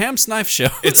Champ's Knife Show.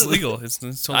 It's legal. It's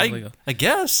totally legal. I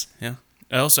guess. Yeah.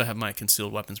 I also have my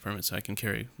concealed weapons permit, so I can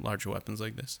carry larger weapons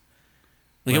like this.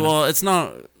 Okay, well, it's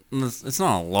not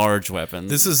a large weapon.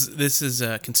 This is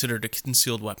considered a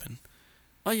concealed weapon.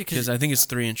 Oh, you can. Because I think it's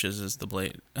 3 inches is the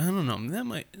blade. I don't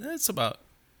know. That's about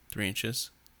 3 inches.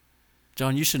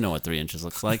 John, you should know what 3 inches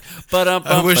looks like. But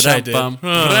I wish I did.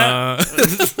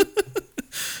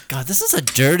 God, this is a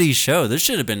dirty show. This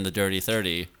should have been the Dirty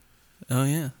 30. Oh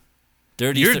yeah,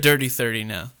 You're Dirty 30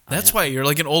 now. That's why you're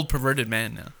like an old perverted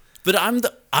man now. But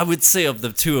I would say of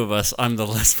the two of us, I'm the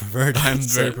less perverted. I'm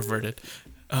very perverted.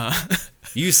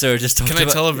 You, sir, just talked Can I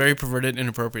tell a very perverted,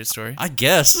 inappropriate story? I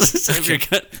guess.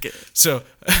 Okay. So,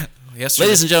 yesterday,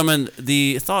 ladies and gentlemen,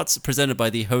 the thoughts presented by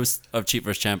the host of Cheap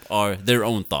vs. Champ are their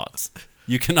own thoughts.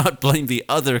 You cannot blame the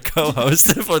other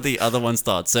co-host for the other one's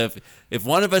thoughts. So if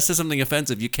one of us says something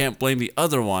offensive, you can't blame the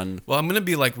other one. Well, I'm going to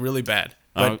be like really bad.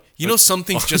 But some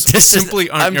things just simply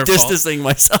aren't I'm your fault. I'm distancing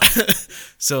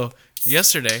myself. So,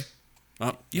 yesterday,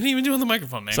 you didn't even do it on the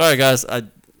microphone, man. Sorry, guys. I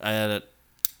had it.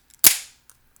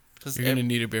 You're going to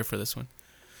need a beer for this one.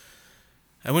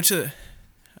 I went to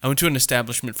an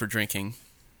establishment for drinking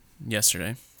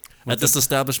yesterday. At this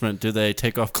establishment, do they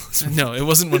take off clothes? No, it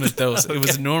wasn't one of those. Okay. It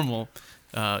was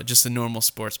just a normal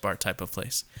sports bar type of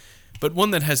place. But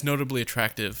one that has notably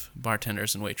attractive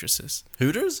bartenders and waitresses.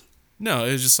 Hooters? No,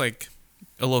 it was just like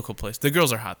a local place. The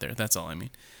girls are hot there. That's all I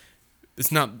mean.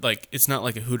 It's not like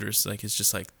a Hooters. Like it's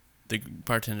just like the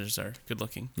bartenders are good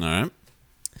looking. All right.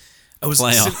 I was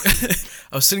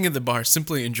sitting at the bar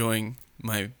simply enjoying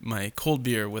my cold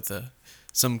beer with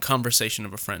some conversation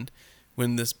of a friend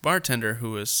when this bartender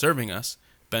who was serving us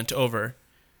bent over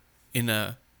in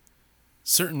a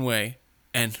certain way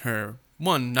and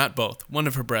one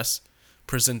of her breasts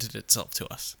presented itself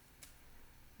to us.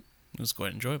 It was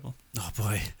quite enjoyable. Oh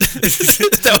boy.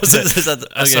 That was it.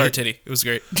 I saw her titty. It was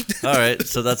great. All right,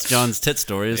 so that's John's tit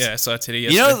stories. Yeah, I saw a titty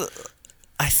yesterday.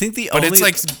 I think But it's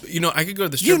like, I could go to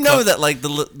the strip you know club. that like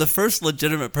the first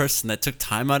legitimate person that took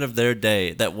time out of their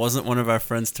day that wasn't one of our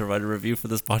friends to write a review for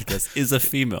this podcast is a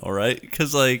female, right?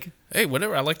 Because like, hey,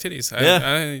 whatever. I like titties.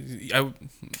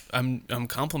 I'm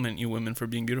complimenting you women for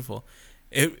being beautiful.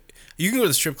 You can go to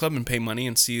the strip club and pay money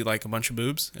and see like a bunch of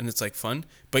boobs, and it's like fun.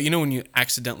 But when you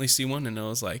accidentally see one, and it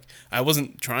was like I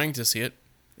wasn't trying to see it,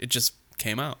 it just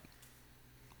came out.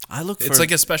 It's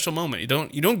like a special moment. You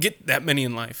don't get that many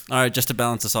in life. All right, just to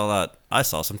balance this all out, I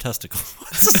saw some testicles.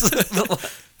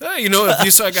 Hey, if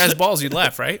you saw a guy's balls, you'd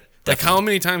laugh, right? Like how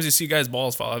many times you see guys'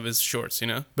 balls fall out of his shorts,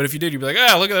 But if you did, you'd be like,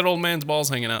 look at that old man's balls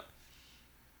hanging out.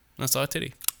 And I saw a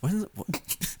titty.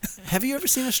 Have you ever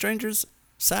seen a stranger's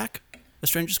sack? A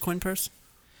stranger's coin purse?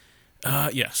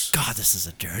 Yes. God, this is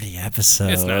a dirty episode.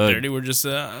 It's not dirty. We're just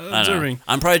observing.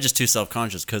 I'm probably just too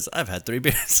self-conscious because I've had 3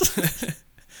 beers.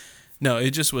 No,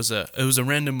 it just was a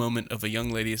random moment of a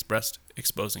young lady's breast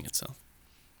exposing itself,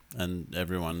 and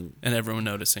everyone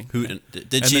noticing. Who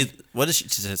did she? What did she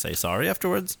say? Sorry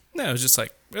afterwards? No, it was just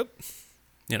like, and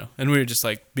we were just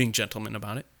like being gentlemen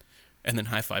about it, and then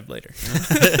high five later.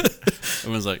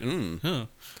 Everyone's like, huh.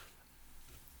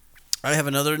 I have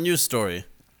another news story.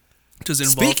 Does it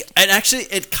involve? And actually,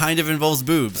 it kind of involves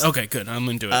boobs. Okay, good. I'm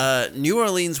into it. New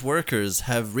Orleans workers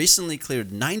have recently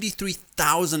cleared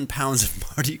 93,000 pounds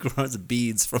of Mardi Gras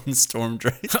beads from storm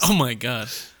drains. Oh my god!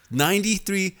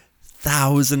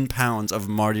 93,000 pounds of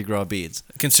Mardi Gras beads.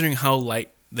 Considering how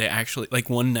light they actually, like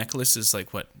one necklace is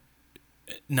like what,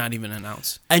 not even an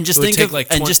ounce. And just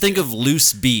think of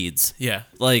loose beads. Yeah,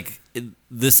 like.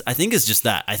 This, I think, is just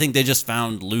that. I think they just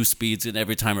found loose beads, and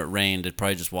every time it rained, it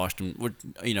probably just washed them,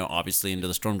 obviously into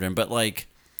the storm drain. But, like,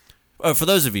 for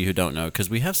those of you who don't know, because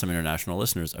we have some international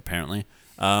listeners, apparently,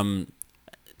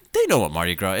 they know what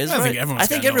Mardi Gras is, right? I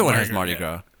think everyone has Mardi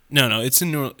Gras. No, it's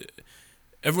in New Orleans.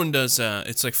 Everyone does,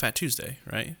 it's like Fat Tuesday,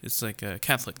 right? It's like a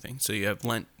Catholic thing. So you have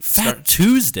Lent. Fat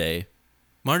Tuesday?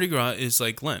 Mardi Gras is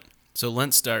like Lent. So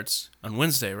Lent starts on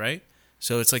Wednesday, right?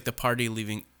 So it's like the party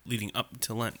leading up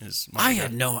to Lent is Mardi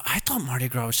Gras. I thought Mardi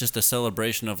Gras was just a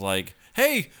celebration of like,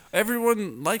 hey,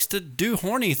 everyone likes to do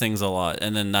horny things a lot,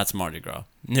 and then that's Mardi Gras.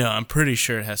 No, I'm pretty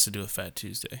sure it has to do with Fat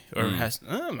Tuesday, or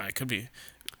it could be.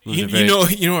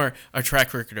 You know our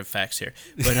track record of facts here,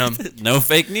 but no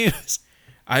fake news.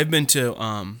 I've been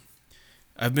to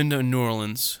New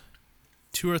Orleans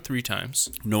 2 or 3 times.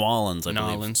 New Orleans, I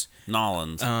believe.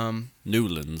 Nolans.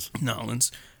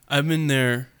 Nolans. I've been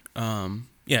there.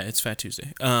 Yeah, it's Fat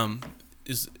Tuesday.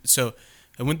 So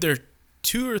I went there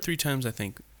 2 or 3 times, I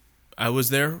think. I was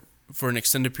there for an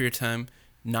extended period of time,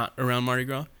 not around Mardi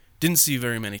Gras. Didn't see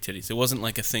very many titties. It wasn't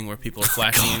like a thing where people are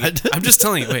flashing. I'm just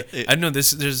telling you. Wait, I know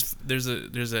this. There's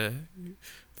a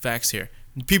facts here.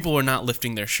 People were not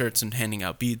lifting their shirts and handing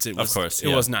out beads. It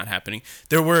was not happening.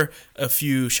 There were a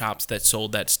few shops that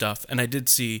sold that stuff, and I did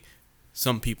see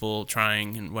some people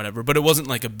trying and whatever, but it wasn't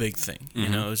like a big thing.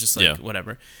 It was just like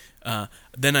whatever.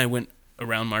 Then I went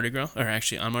around Mardi Gras, or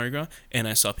actually on Mardi Gras, and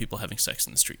I saw people having sex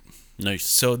in the street. Nice.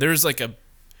 So there's like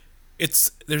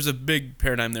there's a big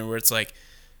paradigm there where it's like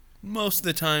most of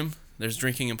the time there's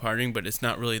drinking and partying, but it's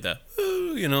not really the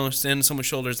stand on someone's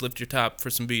shoulders, lift your top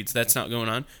for some beads. That's not going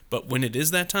on. But when it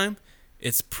is that time,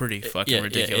 it's pretty fucking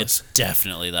ridiculous. Yeah, it's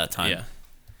definitely that time. Yeah.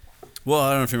 Well,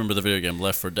 I don't know if you remember the video game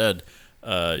Left 4 Dead.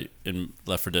 In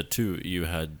Left 4 Dead 2, you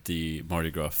had the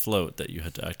Mardi Gras float that you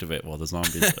had to activate while the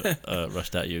zombies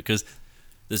rushed at you. Because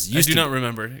this used I do not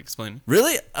remember. Explain.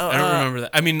 Really? I don't remember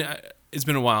that. I mean, it's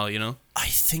been a while, I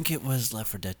think it was Left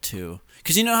 4 Dead 2.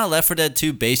 Because you know how Left 4 Dead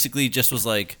 2 basically just was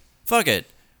like, fuck it.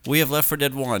 We have Left 4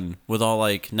 Dead 1 with all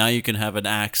like, now you can have an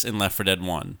axe in Left 4 Dead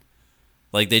 1.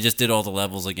 Like, they just did all the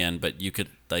levels again, but you could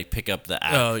like pick up the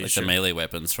axe, the melee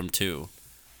weapons from 2.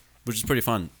 Which is pretty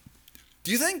fun.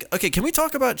 Do you think... Okay, can we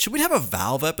talk about... Should we have a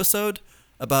Valve episode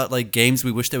about, like, games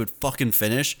we wish they would fucking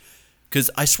finish? Because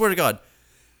I swear to God,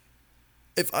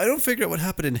 if I don't figure out what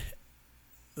happened in...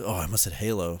 Oh, I almost said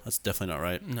Halo. That's definitely not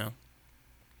right. No.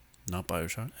 Not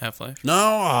BioShock? Half-Life? No,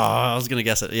 I was going to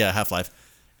guess it. Yeah, Half-Life.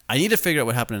 I need to figure out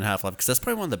what happened in Half-Life, because that's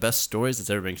probably one of the best stories that's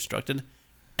ever been constructed.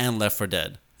 And Left 4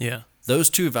 Dead. Yeah.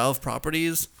 Those 2 Valve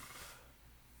properties...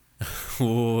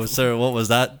 Oh, sir, what was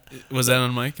that? Was that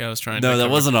on mic? I was trying to... No,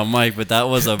 that wasn't on mic, but that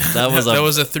was a... That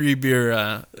was a 3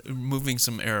 beer moving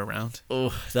some air around.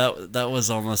 Oh, that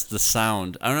was almost the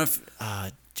sound. I don't know if...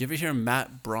 did you ever hear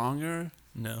Matt Bronger?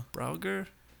 No. Burger?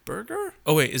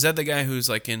 Oh, wait, is that the guy who's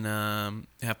like in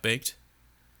Half-Baked?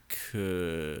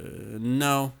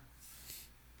 No.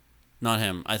 Not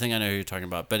him. I think I know who you're talking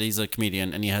about, but he's a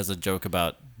comedian, and he has a joke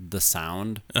about the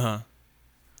sound. Uh-huh.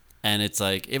 And it's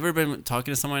like, you ever been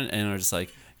talking to someone and they're just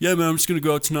like, yeah, man, I'm just going to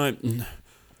go out tonight and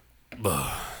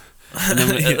and,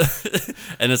 then,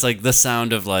 and it's like the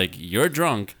sound of like you're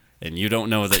drunk and you don't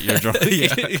know that you're drunk.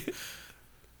 It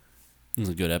was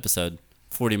a good episode.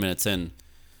 40 minutes in,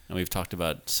 and we've talked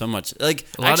about so much. Like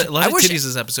a lot of titties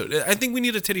this episode. I think we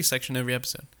need a titty section every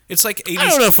episode. It's like 80s. I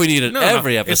don't know if we need it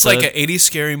every episode. It's like an 80s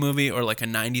scary movie or like a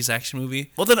 90s action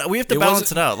movie. Well, then we have to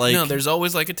balance it out. Like, no, there's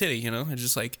always like a titty, you know? It's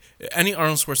just like any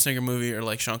Arnold Schwarzenegger movie or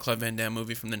like Jean-Claude Van Damme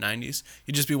movie from the 90s.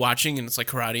 You'd just be watching and it's like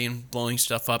karate and blowing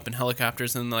stuff up and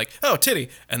helicopters and like, oh, titty.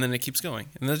 And then it keeps going.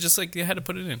 And that's just like, you had to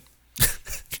put it in.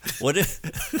 What if...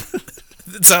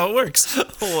 That's how it works.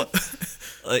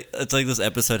 Like, it's like this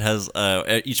episode has...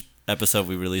 each episode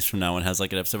we release from now on has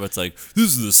like an episode where it's like,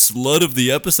 this is the slut of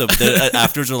the episode. But then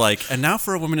afterwards we're like, and now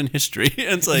for a woman in history.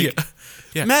 And it's like,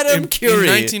 yeah. Madame Curie.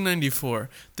 In 1994,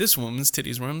 this woman's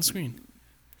titties were on the screen.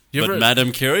 But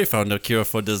Madame Curie found a cure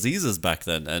for diseases back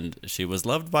then, and she was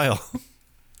loved by all.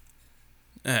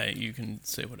 You can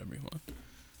say whatever you want.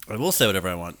 I will say whatever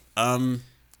I want.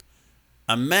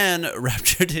 A man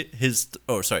ruptured his...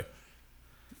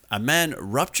 A man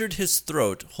ruptured his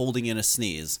throat holding in a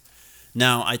sneeze.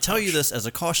 Now, I tell you this as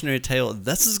a cautionary tale.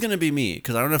 This is going to be me,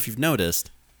 because I don't know if you've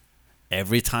noticed.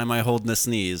 Every time I hold in a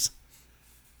sneeze,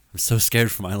 I'm so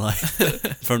scared for my life.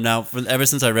 Ever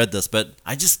since I read this, but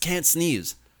I just can't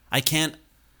sneeze. I can't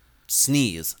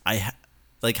sneeze.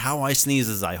 Like how I sneeze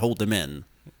is I hold them in.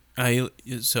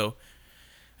 So,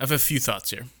 I have a few thoughts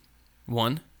here.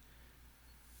 One,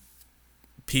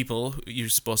 people, you're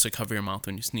supposed to cover your mouth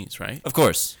when you sneeze, right? Of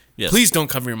course. Yes. Please don't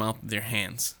cover your mouth with your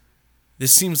hands.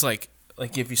 This seems like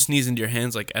if you sneeze into your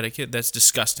hands like etiquette, that's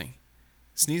disgusting.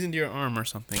 Sneeze into your arm or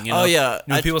something. You know? Oh, yeah.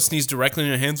 People sneeze directly in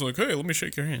your hands like, hey, let me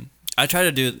shake your hand. I try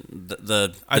to do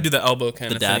I do the elbow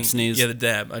kind of thing. The dab sneeze? Yeah, the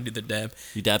dab. I do the dab.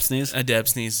 You dab sneeze? I dab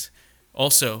sneeze.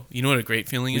 Also, you know what a great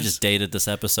feeling is? We just dated this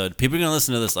episode. People are going to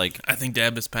listen to this like... I think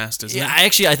dab is past, isn't it?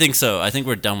 Yeah, I think so. I think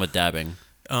we're done with dabbing.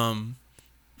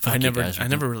 I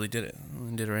never really did it.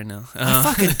 I did it right now.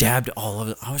 I fucking dabbed all of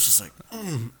it. I was just like,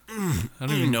 I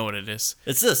don't even know what it is.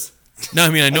 It's this. No, I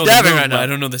mean I know dabbing the move, right now. but I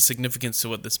don't know the significance to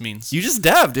what this means. You just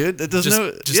dab, dude. It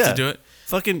doesn't to do it.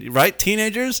 Fucking right,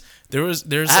 teenagers. There's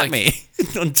at like me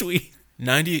on tweet.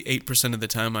 98% of the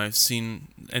time I've seen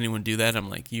anyone do that, I'm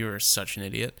like, you're such an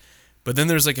idiot. But then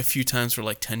there's like a few times where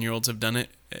like 10-year-olds have done it,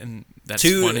 and that's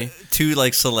funny. Two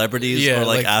like celebrities or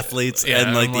like athletes,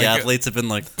 and like the athletes have been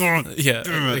like,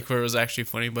 like where it was actually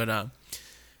funny. But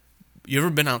you ever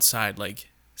been outside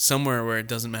like somewhere where it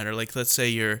doesn't matter? Like let's say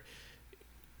you're,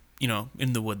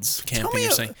 in the woods camping or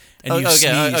something, and you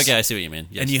sneeze. Okay, I see what you mean.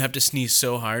 Yes. And you have to sneeze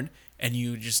so hard, and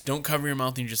you just don't cover your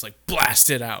mouth, and you just like blast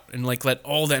it out, and like let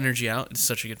all the energy out. It's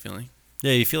such a good feeling.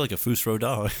 Yeah, you feel like a Fusro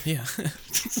dog. Yeah.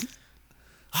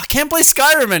 I can't play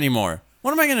Skyrim anymore.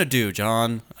 What am I gonna do,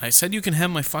 John? I said you can have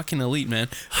my fucking Elite, man.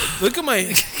 Look at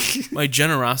my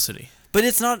generosity. But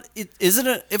it's not.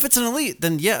 If it's an Elite,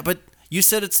 then yeah. But you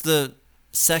said it's the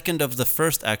second of the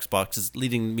first Xbox, is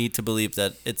leading me to believe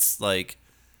that it's like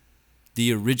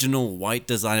the original white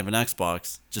design of an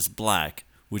Xbox, just black,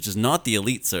 which is not the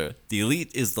Elite, sir. The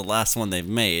Elite is the last one they've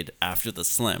made after the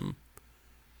Slim.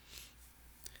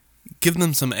 Give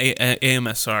them some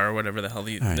AMSR or whatever the hell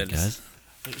that right, is. Guys.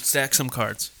 Stack some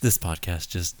cards. This podcast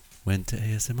just went to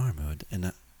ASMR mode,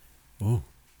 and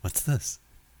what's this?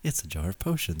 It's a jar of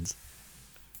potions.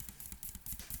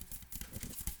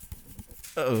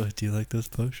 Oh, do you like those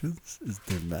potions?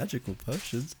 They're magical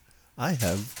potions. I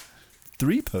have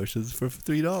 3 potions for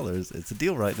 $3. It's a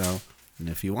deal right now, and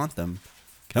if you want them,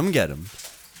 come get them.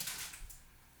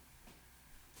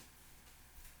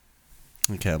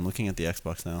 Okay, I'm looking at the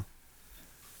Xbox now.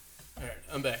 Alright,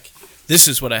 I'm back. This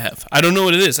is what I have. I don't know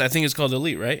what it is. I think it's called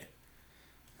Elite, right?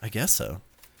 I guess so.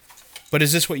 But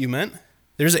is this what you meant?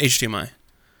 There's HDMI.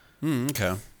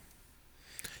 Okay.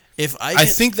 I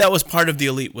think that was part of the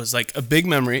Elite, was like a big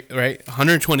memory, right?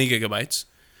 120 gigabytes,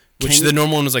 which the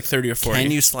normal one was like 30 or 40.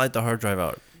 Can you slide the hard drive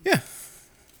out? Yeah.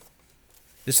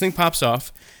 This thing pops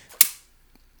off.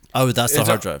 Oh, that's the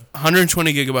hard drive.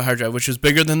 120 gigabyte hard drive, which was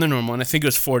bigger than the normal one. I think it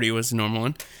was 40 was the normal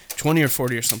one. 20 or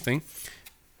 40 or something.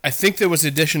 I think there was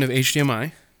addition of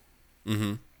HDMI.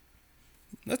 Mm-hmm.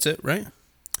 That's it, right?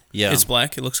 Yeah. It's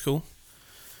black. It looks cool.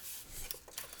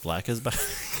 Black is back.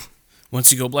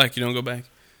 Once you go black, you don't go back.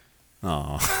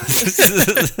 Oh.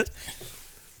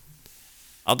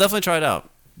 I'll definitely try it out,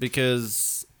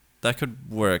 because that could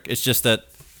work. It's just that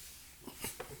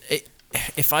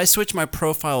if I switch my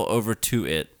profile over to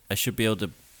it, I should be able to.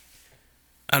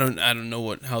 I don't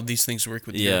know how these things work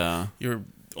with your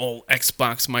all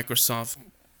Xbox, Microsoft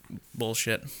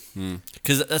bullshit.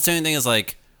 Because that's the only thing is,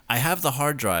 like, I have the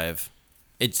hard drive.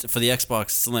 It's for the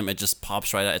Xbox Slim. It just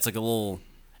pops right out. It's like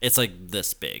it's like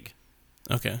this big.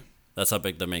 Okay. That's how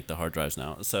big they make the hard drives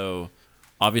now. So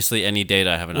obviously any data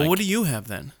I have Well, what do you have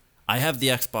then? I have the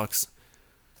Xbox.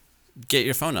 Get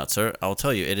your phone out, sir. I'll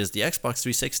tell you. It is the Xbox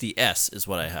 360S is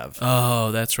what I have.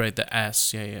 Oh, that's right. The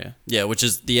S. Yeah. Yeah, which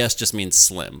is the S just means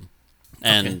slim.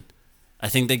 And Okay. I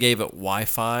think they gave it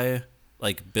Wi-Fi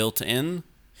like built in.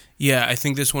 Yeah, I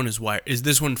think this one is wired.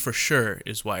 This one for sure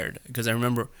is wired because I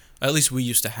remember at least we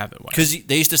used to have it wired. Because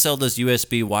they used to sell those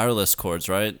USB wireless cords,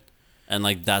 right? And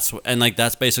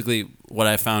that's basically what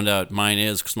I found out mine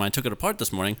is because when I took it apart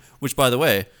this morning, which by the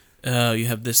way, You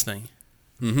have this thing.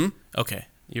 mm-hmm. Okay,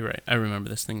 you're right. I remember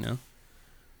this thing now.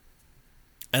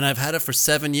 And I've had it for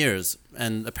 7 years,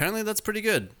 and apparently that's pretty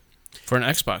good. For an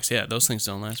Xbox, yeah, those things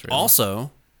don't last very long.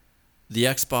 Also, the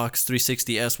Xbox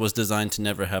 360S was designed to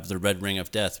never have the red ring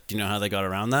of death. Do you know how they got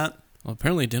around that? Well,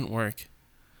 apparently it didn't work.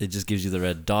 It just gives you the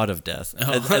red dot of death.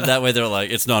 Oh. And that way they're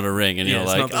like, it's not a ring. And Yeah, you're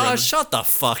it's like, not the red ring. shut the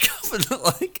fuck up. And they're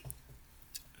like,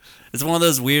 it's one of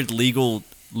those weird legal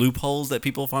loopholes that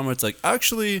people find where it's like,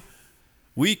 actually,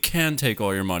 we can take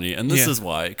all your money. And this Yeah. is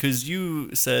why. Because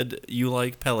you said you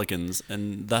like pelicans.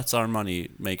 And that's our money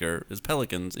maker is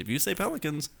pelicans. If you say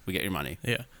pelicans, we get your money.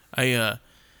 Yeah,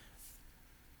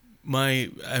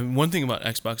 one thing about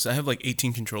Xbox, I have like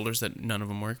 18 controllers that none of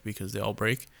them work because they all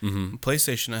break. Mm-hmm.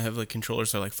 PlayStation, I have like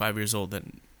controllers that are like 5 years old that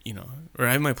or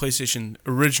I have my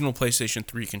original PlayStation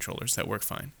 3 controllers that work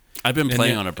fine. I've been And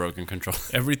playing then- on a broken controller.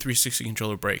 Every 360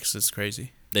 controller breaks. It's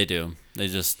crazy. They do. They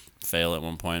just fail at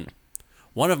one point.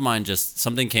 One of mine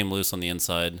something came loose on the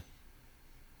inside.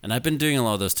 And I've been doing a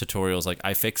lot of those tutorials like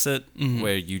iFixit Mhm.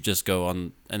 where you just go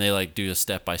on and they like do a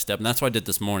step by step. And that's what I did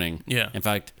this morning. Yeah. In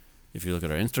fact, if you look at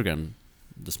our Instagram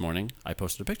this morning, I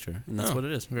posted a picture and that's Oh, what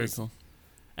it is. Very cool.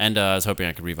 And I was hoping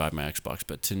I could revive my Xbox,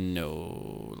 but to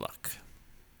no luck.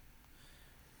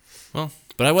 Well,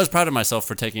 but I was proud of myself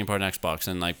for taking apart an Xbox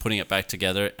and like putting it back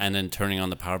together and then turning on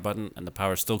the power button and the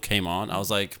power still came on. I was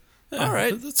like, yeah, all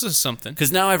right. That's just something.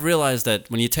 Because now I've realized that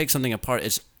when you take something apart,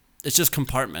 it's just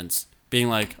compartments. Being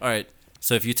like, all right,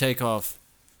 so if you take off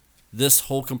this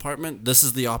whole compartment, this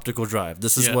is the optical drive.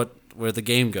 This is Yeah. where the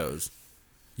game goes.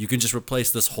 You can just replace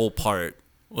this whole part,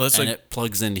 Well, that's and like, it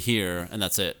plugs in here, and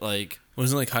that's it. Like,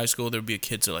 wasn't like high school, there'd be a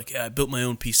kids that are like, yeah, I built my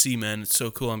own PC, man. It's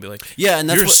so cool. I'd be like, yeah, and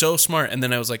that's you're what, so smart. And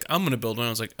then I was like, I'm going to build one. I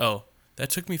was like, oh, that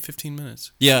took me 15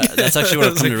 minutes. yeah, that's actually what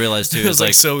I've come to realize too. It was Is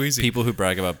like so easy. People who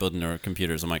brag about building their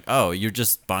computers, I'm like, oh, you're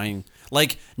just buying.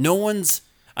 Like, no one's.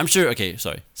 I'm sure. Okay,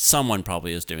 sorry. Someone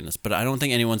probably is doing this, but I don't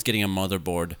think anyone's getting a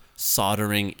motherboard,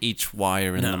 soldering each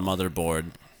wire in No. the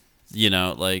motherboard. You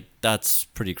know, like that's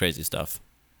pretty crazy stuff.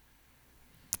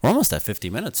 We're almost at 50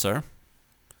 minutes, sir.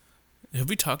 Have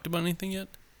we talked about anything yet?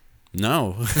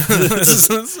 No,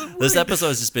 this episode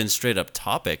has just been straight up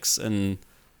topics and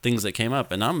things that came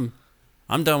up, and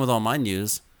I'm done with all my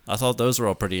news. I thought those were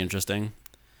all pretty interesting.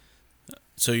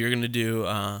 So you're going to do,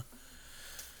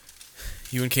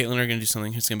 you and Caitlin are going to do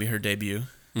something. It's going to be her debut.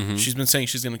 Mhm. She's been saying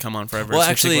she's going to come on forever. Well,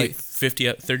 It's gonna take actually,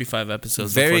 like 35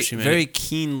 episodes before Very she made very it.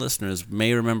 keen listeners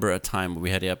may remember a time where we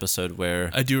had an episode where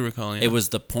I do recall, yeah. it was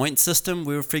the point system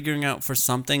we were figuring out for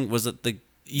something. Was it the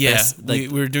yeah, best, we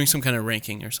were doing some kind of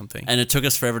ranking or something. and it took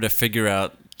us forever to figure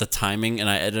out the timing, and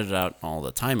I edited out all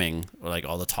the timing, or like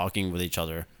all the talking with each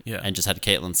other, Yeah. and just had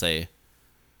Caitlin say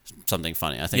something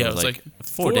funny. I think Yeah, it was like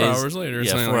 4 days. hours later or Yeah,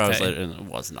 something 4 like hours that. later, and it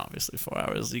wasn't obviously 4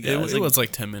 hours. You It, guys, it was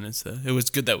like 10 minutes, though. It was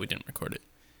good that we didn't record it.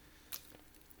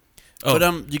 Oh,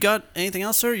 But you got anything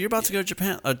else, sir? You're about to go to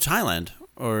Japan, Thailand,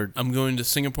 or I'm going to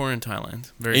Singapore and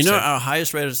Thailand. Very you know excited.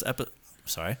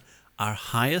 our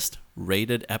highest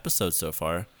rated episode so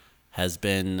far has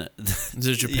been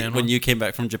The Japan when one? you came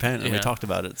back from Japan and we Yeah. talked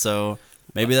about it. So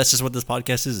maybe that's just what this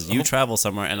podcast is. You travel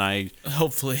somewhere and I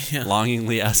Hopefully, yeah.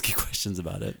 longingly ask you questions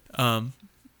about it.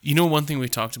 You know, one thing we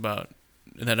talked about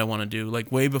that I want to do,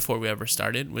 like way before we ever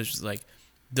started, was like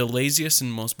the laziest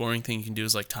and most boring thing you can do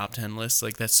is like top 10 lists.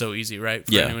 Like that's so easy, right?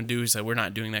 For Yeah. anyone to do. Is that we're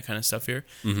not doing that kind of stuff here.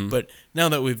 Mhm. But now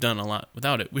that we've done a lot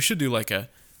without it, we should do like a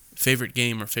favorite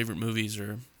game or favorite movies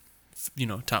or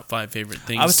top 5 favorite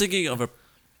things. I was thinking of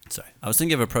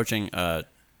approaching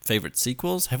favorite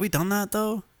sequels. Have we done that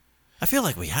though? I feel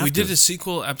like we have. We did a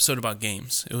sequel episode about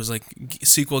games. It was like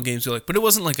sequel games, but it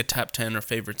wasn't like a top 10 or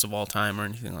favorites of all time or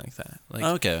anything like that. Like,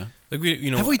 Okay. like we,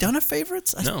 Have we done a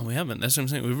favorites? No, we haven't. That's what I'm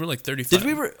saying. We were like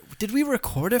 35. Did we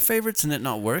record a favorites and it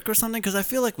not work or something? Because I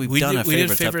feel like we've we done did, a we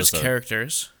favorites did favorites episode.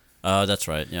 characters. That's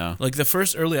right. Yeah. Like the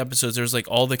first early episodes, there was like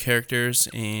all the characters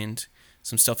and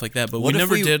some stuff like that. But What we if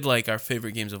never we- did like our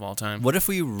favorite games of all time. What if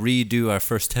we redo our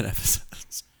first 10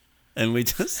 episodes and we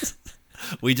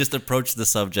just approach the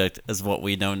subject as what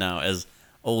we know now as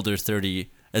older 30,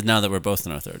 as now that we're both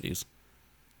in our 30s?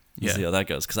 We'll see how that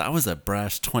goes. Because I was a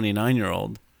brash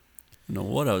 29-year-old. I don't know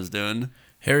what I was doing.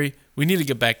 Harry, we need to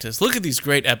get back to this. Look at these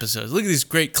great episodes. Look at these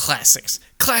great classics.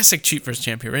 Classic Cheat vs.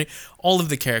 Champion, right? All of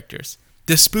the characters.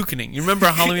 The Spookening. You remember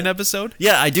our Halloween episode?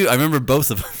 Yeah, I do. I remember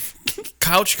both of them.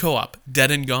 Couch co-op.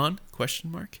 Dead and Gone?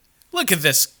 Question mark. Look at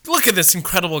this. Look at this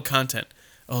incredible content.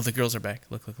 Oh, the girls are back.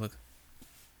 Look.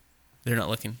 They're not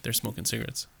looking. They're smoking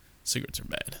cigarettes. Cigarettes are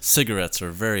bad. Cigarettes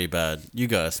are very bad. You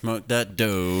gotta smoke that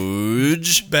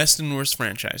Doge. Best and worst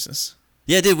franchises.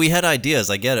 Yeah, dude, we had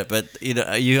ideas. I get it, but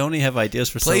you only have ideas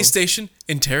for PlayStation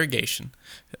Interrogation.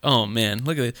 Oh man,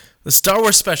 look at it. The Star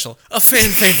Wars special, a fan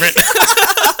favorite.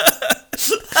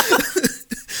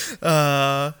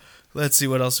 Let's see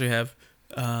what else we have.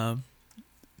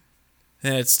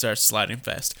 It starts sliding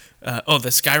fast. The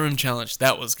Skyrim challenge.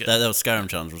 That was good. That was Skyrim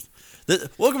challenge.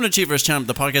 Welcome to Cheat vs. Champ,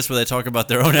 the podcast where they talk about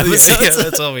their own episodes. Yeah,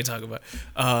 that's all we talk about.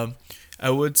 I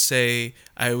would say,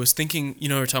 I was thinking, we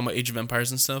were talking about Age of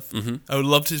Empires and stuff. Mm-hmm. I would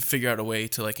love to figure out a way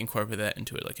to like incorporate that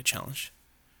into it, like a challenge.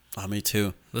 Oh, me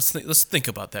too. Let's think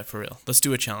about that for real. Let's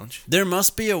do a challenge. There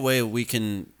must be a way we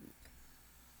can,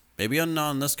 maybe not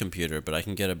on this computer, but I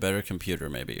can get a better computer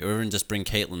maybe, or even just bring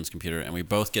Caitlin's computer and we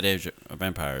both get Age of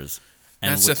Empires.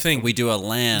 And That's the thing. We do a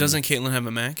LAN. Doesn't Caitlin have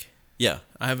a Mac? Yeah.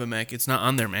 I have a Mac. It's not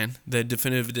on there, man. The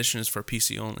definitive edition is for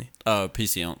PC only. Oh,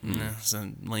 PC only. Nah, it's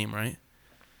lame, right?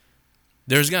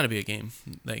 There's got to be a game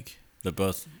like they're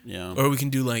both, yeah. Or we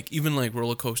can do like even like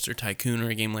Roller Coaster Tycoon or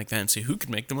a game like that and see who can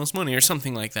make the most money or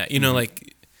something like that.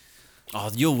 Like.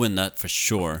 Oh, you'll win that for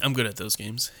sure. I'm good at those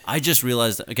games. I just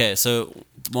realized. Okay, so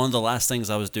one of the last things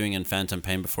I was doing in Phantom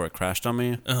Pain before it crashed on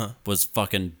me was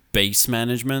fucking base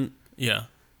management. Yeah.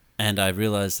 And I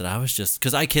realized that I was just...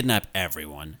 Because I kidnap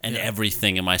everyone and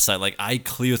everything in my site. Like, I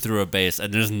clear through a base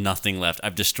and there's nothing left.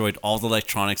 I've destroyed all the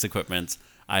electronics equipment.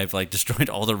 I've, destroyed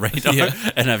all the radar.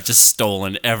 And I've just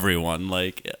stolen everyone.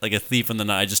 Like a thief in the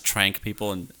night. I just trank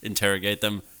people and interrogate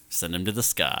them. Send them to the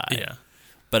sky. Yeah.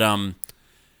 But,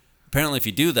 apparently if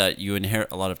you do that, you inherit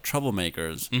a lot of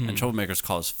troublemakers. Mm-hmm. And troublemakers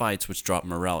cause fights, which drop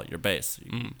morale at your base.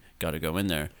 You got to go in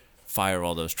there. Fire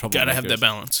all those troublemakers. Gotta have that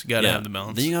balance. Have the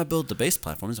balance. Then you gotta build the base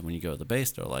platforms, and when you go to the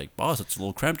base, they're like, boss, it's a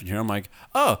little cramped in here. I'm like,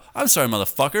 oh, I'm sorry,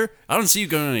 motherfucker. I don't see you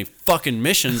going on any fucking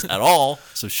missions at all,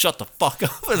 so shut the fuck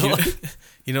up. Like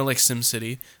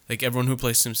SimCity, like everyone who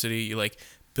plays SimCity, you like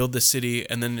build the city,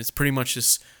 and then it's pretty much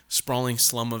this sprawling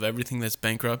slum of everything that's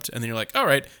bankrupt, and then you're like, all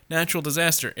right, natural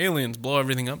disaster, aliens, blow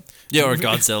everything up. Yeah, or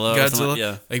Godzilla. Godzilla.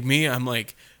 Yeah. Like me, I'm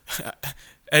like,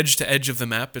 edge to edge of the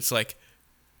map, it's like,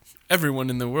 everyone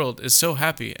in the world is so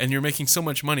happy, and you're making so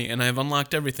much money, and I've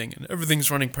unlocked everything, and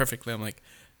everything's running perfectly. I'm like,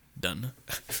 done.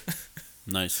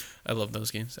 Nice. I love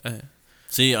those games.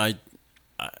 See, I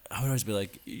would always be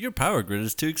like, your power grid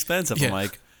is too expensive. Yeah. I'm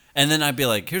like, and then I'd be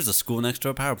like, here's a school next to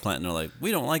a power plant, and they're like,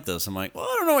 we don't like this. I'm like, well,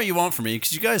 I don't know what you want from me,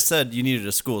 because you guys said you needed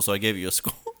a school, so I gave you a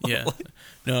school. Yeah.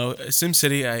 No,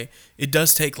 SimCity, it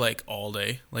does take like all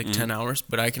day, like 10 hours,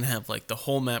 but I can have like the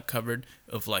whole map covered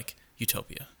of like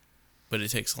Utopia. But it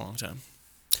takes a long time.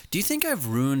 Do you think I've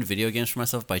ruined video games for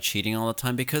myself by cheating all the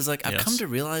time? Because I've come to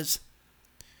realize...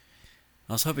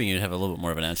 I was hoping you'd have a little bit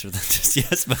more of an answer than just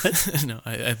yes, but... No,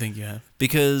 I think you have.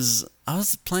 Because I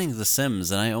was playing The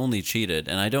Sims, and I only cheated,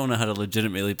 and I don't know how to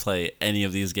legitimately play any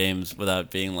of these games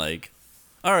without being like,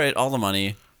 all right, all the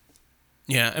money.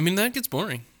 Yeah, I mean, that gets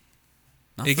boring.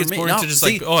 Not it for gets me. boring No, to just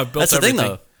see, like, I built that's everything. The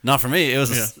thing, though. Not for me. It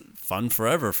was fun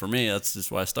forever for me. That's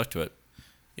just why I stuck to it.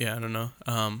 Yeah, I don't know.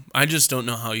 I just don't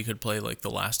know how you could play like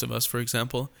The Last of Us, for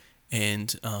example,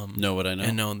 and know what I know,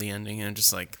 and know the ending, and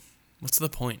just like, what's the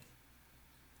point?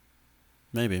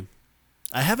 Maybe.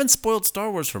 I haven't spoiled Star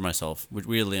Wars for myself,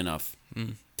 weirdly enough.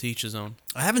 To each his own.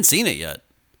 I haven't seen it yet,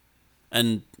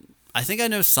 and I think I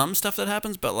know some stuff that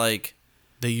happens, but like,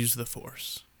 they use the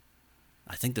Force.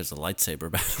 I think there's a lightsaber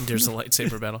battle. There's a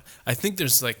lightsaber battle. I think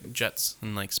there's like jets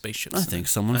and like spaceships. I think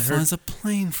someone flies a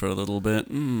plane for a little bit.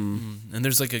 And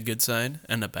there's like a good side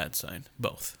and a bad side,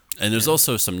 both. And there's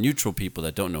also some neutral people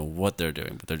that don't know what they're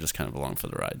doing, but they're just kind of along for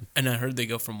the ride. And I heard they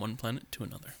go from one planet to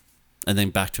another. And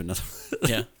then back to another.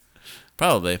 Yeah.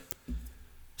 Probably.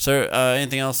 So,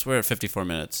 anything else? We're at 54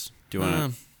 minutes. Do you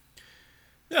want to...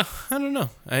 Yeah, I don't know.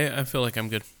 I feel like I'm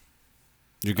good.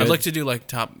 You're good? I'd like to do like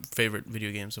top favorite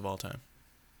video games of all time.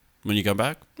 When you come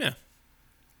back? Yeah.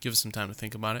 Give us some time to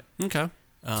think about it. Okay.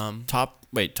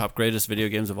 Top greatest video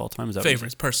games of all time? Is that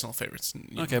favorites, personal favorites.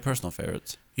 Okay, personal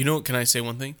favorites. You know what, can I say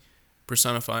one thing?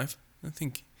 Persona 5. I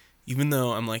think, even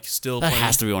though I'm like still that playing...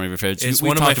 has to be one of your favorites. It's we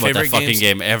one of my talked about favorite that fucking games.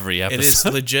 game every episode. It is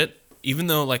legit. Even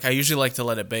though like I usually like to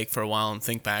let it bake for a while and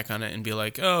think back on it and be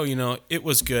like, oh, it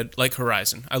was good. Like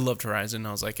Horizon. I loved Horizon.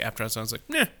 I was like, after I was like,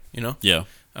 nah, Yeah.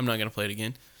 I'm not going to play it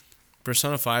again.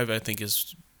 Persona 5, I think,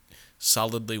 is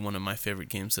solidly one of my favorite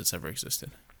games that's ever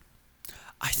existed.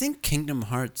 I think Kingdom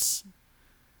Hearts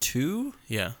 2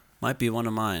 Yeah. might be one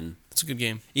of mine. It's a good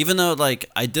game. Even though, like,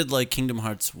 I did like Kingdom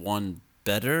Hearts 1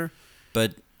 better,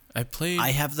 but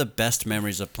I have the best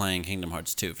memories of playing Kingdom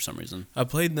Hearts 2 for some reason. I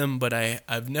played them, but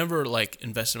I've never, like,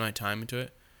 invested my time into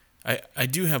it. I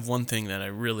do have one thing that I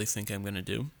really think I'm going to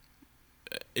do.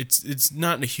 It's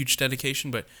not a huge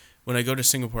dedication, but when I go to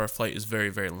Singapore, our flight is very,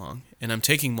 very long. And I'm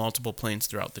taking multiple planes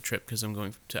throughout the trip because I'm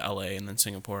going to LA and then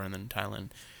Singapore and then Thailand.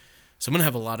 So I'm going to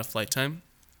have a lot of flight time.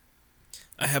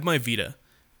 I have my Vita.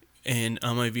 And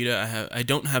on my Vita, I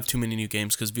don't have too many new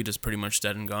games because Vita's pretty much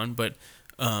dead and gone. But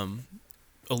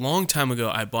a long time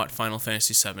ago, I bought Final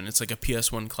Fantasy VII. It's like a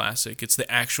PS1 classic. It's the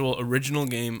actual original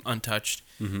game, untouched.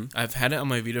 Mm-hmm. I've had it on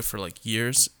my Vita for like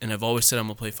years, and I've always said I'm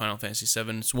going to play Final Fantasy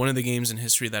VII. It's one of the games in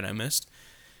history that I missed.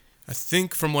 I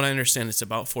think, from what I understand, it's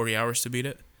about 40 hours to beat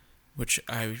it, which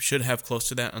I should have close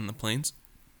to that on the planes.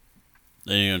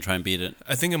 Then you're going to try and beat it?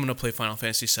 I think I'm going to play Final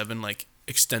Fantasy VII, like,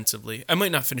 extensively. I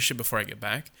might not finish it before I get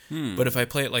back, but if I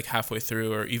play it like halfway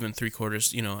through or even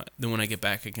 3/4, then when I get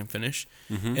back I can finish.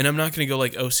 Mm-hmm. And I'm not going to go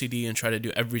like OCD and try to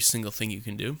do every single thing you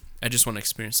can do. I just want to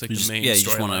experience like the main storyline. Yeah, you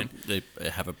just want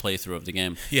to have a playthrough of the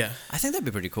game. Yeah. I think that'd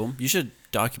be pretty cool. You should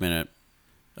document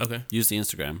it. Okay. Use the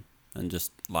Instagram and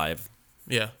just live.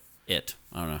 Yeah. I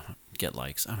don't know. Get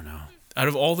likes. I don't know. Out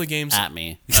of all the games at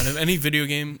me. Out of any video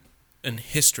game in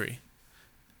history,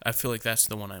 I feel like that's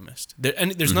the one I missed.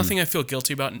 There's nothing I feel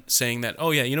guilty about saying that,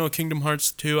 oh yeah, Kingdom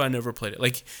Hearts 2, I never played it.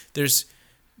 Like, there's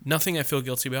nothing I feel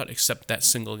guilty about except that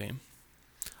single game.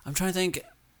 I'm trying to think.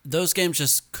 Those games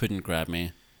just couldn't grab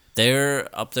me. They're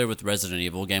up there with Resident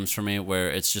Evil games for me, where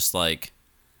it's just like,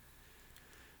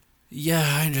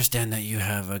 yeah, I understand that you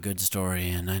have a good story,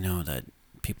 and I know that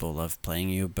people love playing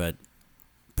you, but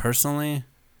personally,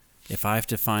 if I have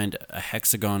to find a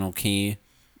hexagonal key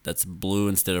that's blue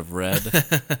instead of red,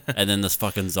 and then this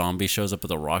fucking zombie shows up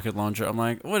with a rocket launcher, I'm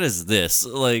like, what is this?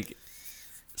 Like,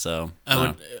 so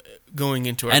going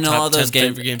into our top 10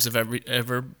 favorite games of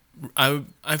ever,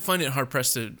 I find it hard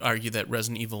pressed to argue that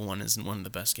Resident Evil 1 isn't one of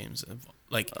the best games.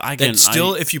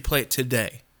 If you play it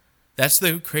today, that's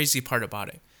the crazy part about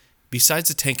it. Besides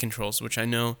the tank controls, which I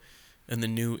know in the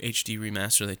new HD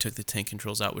remaster they took the tank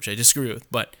controls out, which I disagree with,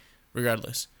 but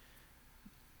regardless,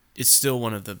 it's still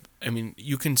one of the... I mean,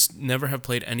 you can never have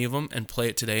played any of them and play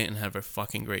it today and have a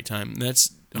fucking great time.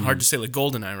 That's hard to say, like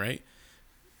GoldenEye, right?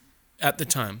 At the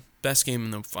time, best game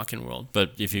in the fucking world.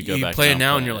 But if you go back... You play it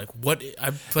now and you're like, what?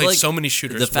 I've played so many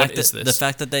shooters. What is this? The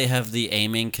fact that they have the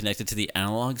aiming connected to the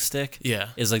analog stick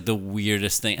is like the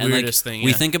weirdest thing. And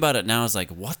we think about it now as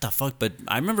like, what the fuck? But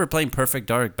I remember playing Perfect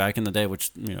Dark back in the day,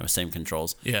 which, same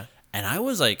controls. Yeah. And I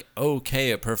was like,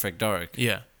 okay at Perfect Dark.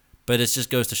 Yeah. But it just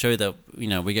goes to show you that,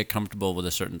 we get comfortable with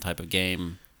a certain type of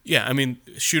game. Yeah, I mean,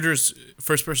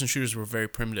 first-person shooters were very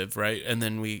primitive, right? And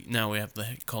then now we have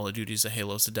the Call of Duties, the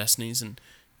Halos, the Destinies, and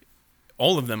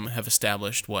all of them have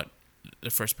established what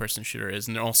the first-person shooter is,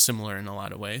 and they're all similar in a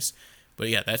lot of ways. But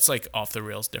yeah, that's like off the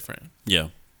rails different. Yeah.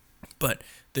 But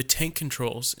the tank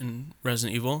controls in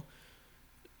Resident Evil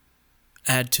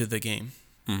add to the game.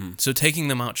 Mm-hmm. So taking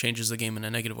them out changes the game in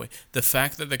a negative way. The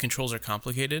fact that the controls are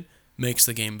complicated makes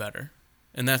the game better.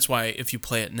 And that's why if you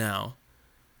play it now,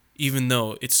 even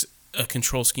though it's a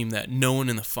control scheme that no one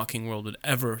in the fucking world would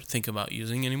ever think about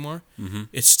using anymore,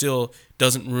 it still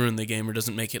doesn't ruin the game or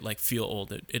doesn't make it like feel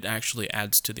old. It actually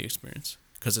adds to the experience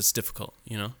because it's difficult,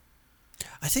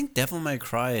 I think Devil May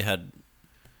Cry had...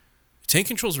 Tank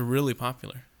controls were really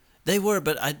popular. They were,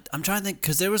 but I'm trying to think,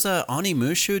 because there was a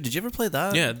Onimusha. Did you ever play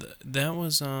that? Yeah, that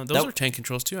was... those were tank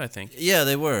controls too, I think. Yeah,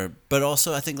 they were. But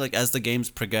also, I think like as the games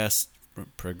progressed,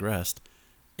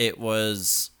 it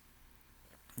was...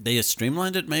 They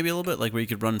streamlined it maybe a little bit, like where you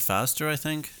could run faster, I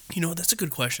think. That's a good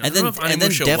question. I don't know if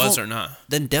Onimusha was or not.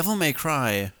 Then Devil May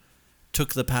Cry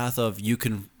took the path of you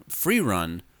can free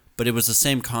run, but it was the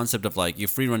same concept of like you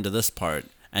free run to this part,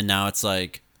 and now it's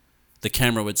like the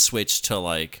camera would switch to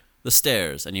like the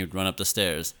stairs, and you'd run up the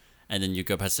stairs, and then you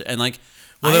go past it, and like...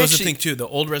 Well, that was the thing too. The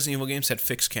old Resident Evil games had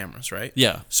fixed cameras, right?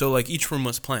 Yeah. So like each room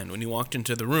was planned. When you walked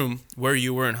into the room, where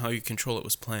you were and how you control it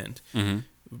was planned. Mm-hmm.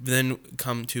 Then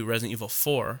come to Resident Evil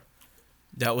 4,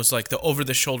 that was like the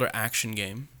over-the-shoulder action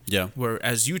game. Yeah. Where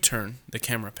as you turn, the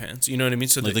camera pans. You know what I mean?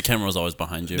 So like the camera was always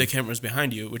behind you. The camera was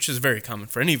behind you, which is very common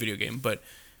for any video game. But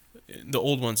the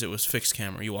old ones, it was fixed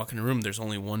camera. You walk in a room, there's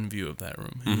only one view of that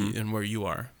room, and where you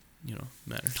are,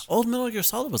 matters. Old Metal Gear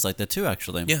Solid was like that too,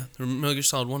 actually. Yeah, the Metal Gear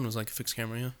Solid 1 was like a fixed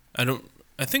camera. Yeah.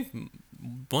 I think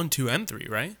 1, 2, and 3,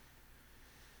 right?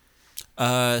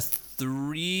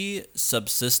 3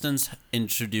 Subsistence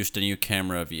introduced a new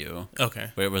camera view.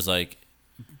 Okay. Where it was like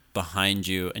behind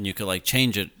you, and you could like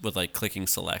change it with like clicking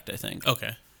select, I think.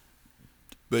 Okay.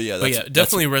 But yeah,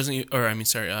 definitely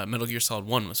Metal Gear Solid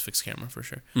 1 was fixed camera for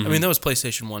sure. Mm-hmm. I mean, that was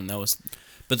PlayStation 1. That was.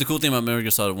 But the cool thing about Metal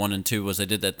Gear Solid 1 and 2 was they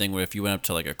did that thing where if you went up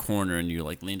to like a corner and you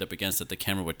like leaned up against it, the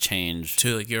camera would change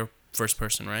to like your first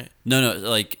person, right? No,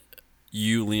 like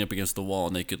you lean up against the wall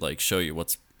and they could like show you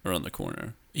what's around the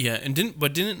corner. Yeah, and didn't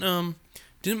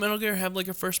Metal Gear have like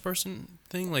a first person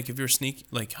thing? Like if you're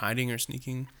hiding or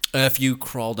sneaking? If you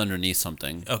crawled underneath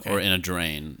something, okay, or in a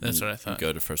drain, that's what I thought.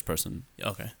 Go to first person.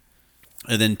 Okay.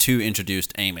 And then 2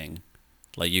 introduced aiming.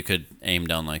 Like you could aim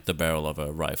down like the barrel of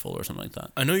a rifle or something like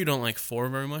that. I know you don't like 4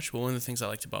 very much, but one of the things I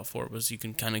liked about 4 was you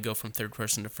can kind of go from third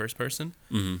person to first person.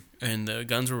 Mm-hmm. And the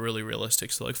guns were really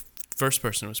realistic, so like first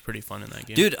person was pretty fun in that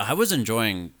game. Dude, I was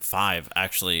enjoying 5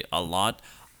 actually a lot.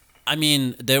 I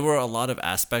mean, there were a lot of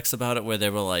aspects about it where they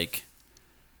were like,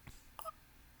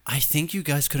 I think you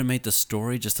guys could have made the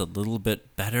story just a little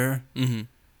bit better. Mm-hmm.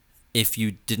 If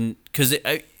you didn't, because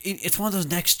it's one of those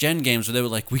next gen games where they were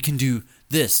like, we can do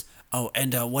this. Oh,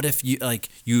 and what if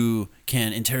you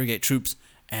can interrogate troops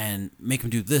and make them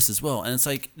do this as well? And it's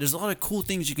like there's a lot of cool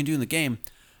things you can do in the game,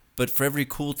 but for every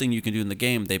cool thing you can do in the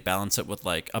game, they balance it with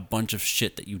like a bunch of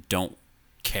shit that you don't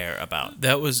care about.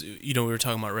 That was, we were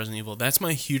talking about Resident Evil. That's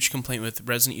my huge complaint with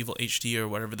Resident Evil HD or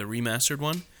whatever, the remastered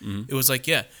one. Mm-hmm. It was like,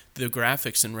 yeah, the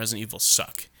graphics in Resident Evil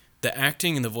suck. The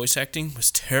acting and the voice acting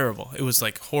was terrible. It was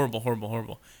like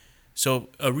horrible. So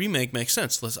a remake makes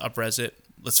sense. Let's up-res it.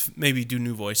 Let's maybe do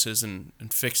new voices and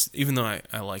fix, even though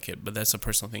I like it, but that's a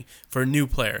personal thing. For a new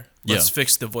player, let's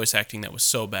fix the voice acting that was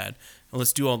so bad. And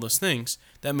let's do all those things.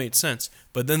 That made sense.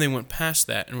 But then they went past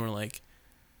that and were like,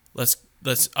 let's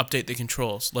update the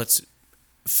controls. Let's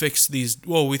fix these.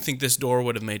 Well, we think this door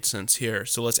would have made sense here,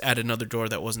 so let's add another door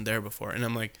that wasn't there before. And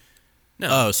I'm like, no.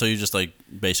 Oh, so you just like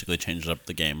basically changed up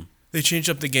the game. They changed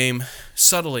up the game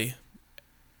subtly,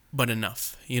 but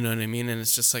enough. You know what I mean? And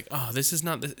it's just like, oh, this is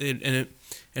not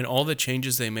and all the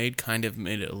changes they made kind of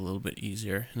made it a little bit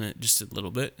easier, and just a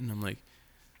little bit. And I'm like,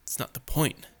 it's not the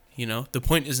point. The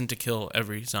point isn't to kill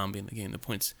every zombie in the game. The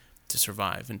point's to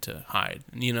survive and to hide.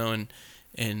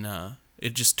 And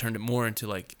it just turned it more into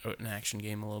like an action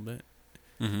game a little bit.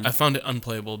 Mm-hmm. I found it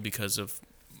unplayable because of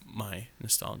my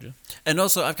nostalgia. And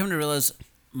also, I've come to realize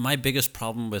my biggest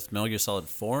problem with Metal Gear Solid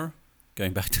 4,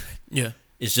 going back to it,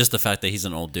 is just the fact that he's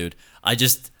an old dude. I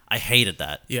hated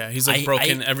that. Yeah, he's like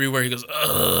broken everywhere. He goes,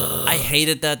 ugh. I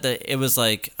hated that it was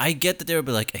like, I get that there would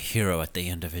be like a hero at the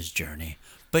end of his journey,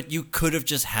 but you could have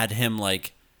just had him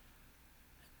like,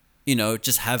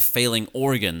 just have failing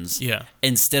organs. Yeah.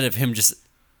 Instead of him just...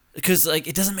 Because, like,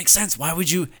 it doesn't make sense. Why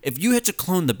would you... If you had to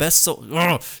clone the best soul...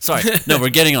 Oh, sorry. No, we're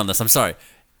getting on this. I'm sorry.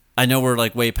 I know we're,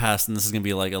 like, way past, and this is going to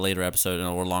be, like, a later episode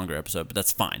or a longer episode, but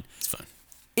that's fine. It's fine.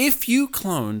 If you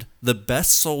cloned the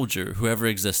best soldier who ever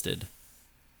existed,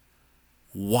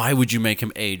 why would you make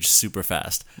him age super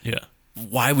fast? Yeah.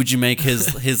 Why would you make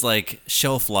his like,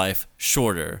 shelf life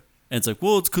shorter? And it's like,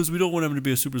 well, it's because we don't want him to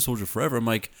be a super soldier forever. I'm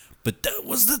like, but that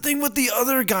was the thing with the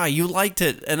other guy. You liked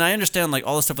it. And I understand, like,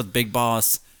 all the stuff with Big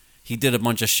Boss... He did a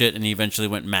bunch of shit and he eventually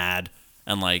went mad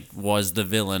and like was the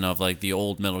villain of like the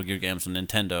old Metal Gear games from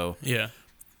Nintendo. Yeah.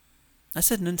 I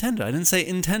said Nintendo. I didn't say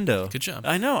Nintendo. Good job.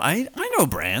 I know. I know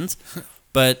brands.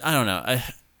 But I don't know.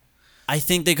 I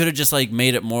think they could have just like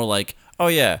made it more like, oh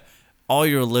yeah, all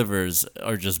your livers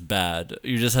are just bad.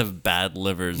 You just have bad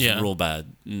livers, real bad.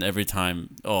 And every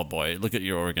time, oh boy, look at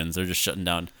your organs. They're just shutting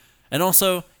down. And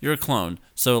also, you're a clone,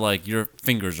 so, like, your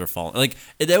fingers are falling. Like,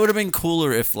 that would have been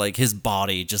cooler if, like, his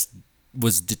body just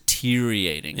was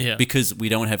deteriorating. Yeah. Because we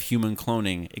don't have human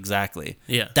cloning exactly.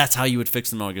 Yeah. That's how you would fix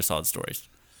the Metal Gear Solid stories.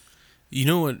 You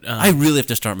know what? I really have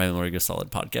to start my Metal Gear Solid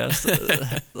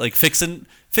podcast. Like, fixing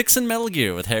Metal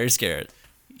Gear with Harry Scarrett.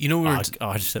 You know, I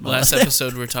just said my last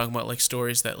episode we were talking about, like,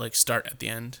 stories that, like, start at the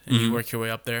end, and you work your way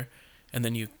up there, and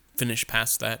then you finish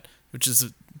past that, which is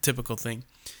a typical thing.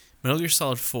 Metal Gear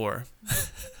Solid 4,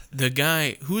 the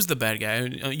guy, who's the bad guy?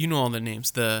 You know all the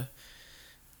names. Okay,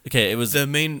 it was the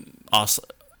main...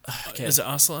 Okay. Is it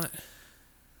Ocelot?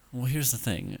 Well, here's the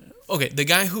thing. Okay, the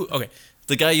guy who... Okay.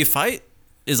 The guy you fight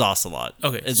is Ocelot.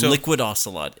 Okay, it's Liquid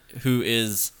Ocelot, who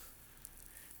is...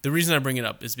 The reason I bring it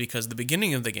up is because the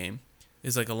beginning of the game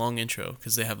is like a long intro,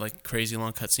 because they have like crazy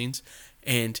long cutscenes,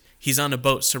 and he's on a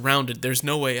boat surrounded. There's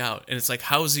no way out, and it's like,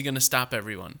 how is he going to stop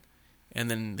everyone? And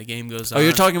then the game goes on. Oh,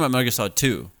 you're talking about Metal Gear Solid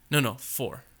 2. No,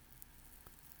 4.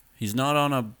 He's not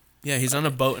on a... Yeah, he's on a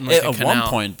boat in like a canal. At one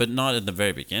point, but not at the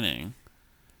very beginning.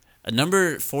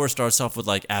 Number 4 starts off with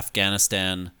like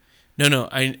Afghanistan. No,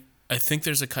 I I think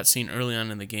there's a cutscene early on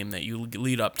in the game that you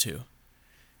lead up to.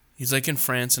 He's like in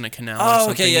France in a canal. or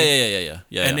something. Okay,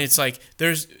 yeah. And it's like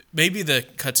there's maybe the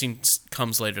cutscene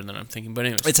comes later than I'm thinking, but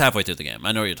anyways, It's halfway through the game.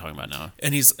 I know what you're talking about now.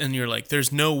 and you're like,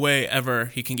 there's no way ever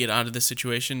he can get out of this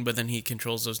situation, but then he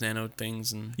controls those nano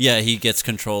things and Yeah, he gets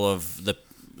control of the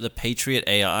Patriot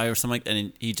AI or something,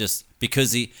 and he just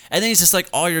and then he's just like,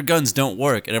 all your guns don't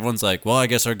work, and everyone's like, well, I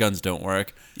guess our guns don't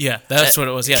work. yeah, that's what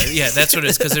it was. Yeah, that's what it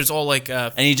is because there's all like.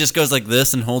 And he just goes like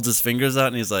this and holds his fingers out,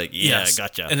 and he's like, yeah, yes.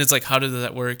 gotcha. And it's like, how did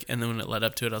that work? And then when it led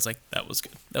up to it, I was like, that was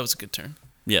good. That was a good turn.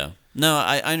 Yeah. No,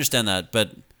 I understand that,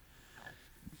 but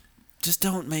just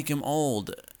don't make him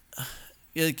old.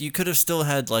 Like, you could have still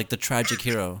had like the tragic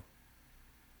hero.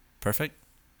 Perfect?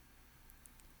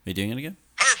 Are you doing it again?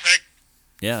 Perfect.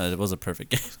 Yeah, it was a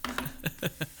perfect game.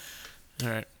 All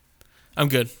right, I'm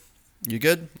good. You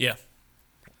good? Yeah.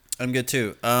 I'm good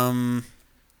too.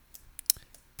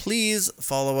 Please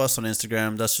follow us on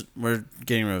Instagram. We're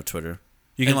getting rid of Twitter.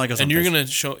 You can like us on and you're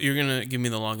Facebook. you're gonna give me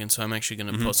the login, so I'm actually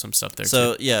gonna post some stuff there.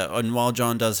 So too. yeah, and while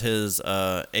John does his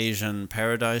Asian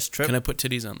paradise trip, Can I put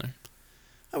titties on there?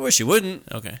 I wish you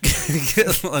wouldn't. Okay.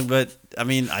 But I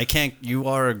mean, I can't. You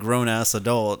are a grown ass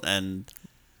adult, and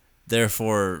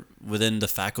therefore, within the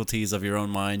faculties of your own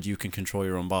mind, you can control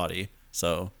your own body.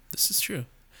 So This is true.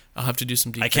 I'll have to do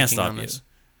some deep I can't thinking stop on you. this.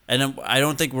 And I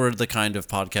don't think we're the kind of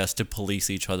podcast to police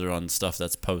each other on stuff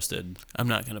that's posted. I'm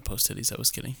not gonna post titties. I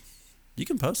was kidding. You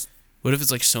can post. What if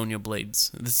it's like Sonya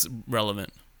Blades? This is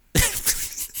relevant.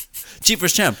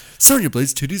 Cheapers Champ. Sonya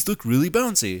Blade's titties look really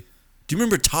bouncy. Do you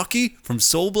remember Taki from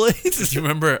Soul Blade? Do you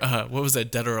remember what was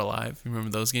that? Dead or Alive? You remember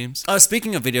those games?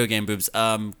 Speaking of video game boobs,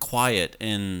 Quiet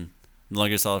in Metal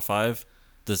Gear Solid 5.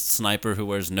 The sniper who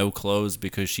wears no clothes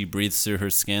because she breathes through her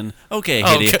skin. Okay,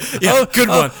 Hideo. Okay. Yeah, good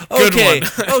one. Good okay,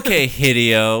 one. okay,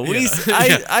 Hideo.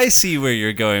 Yeah. I see where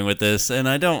you're going with this, and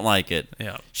I don't like it.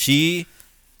 Yeah. She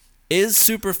is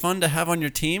super fun to have on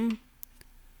your team,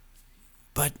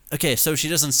 but okay, so she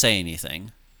doesn't say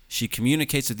anything. She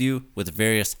communicates with you with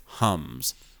various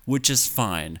hums, which is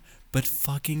fine, but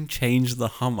fucking change the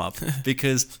hum up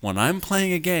because when I'm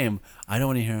playing a game, I don't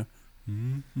want to hear.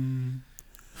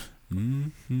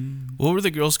 What were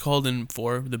the girls called in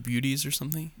 4? The Beauties or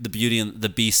something? The Beauty and the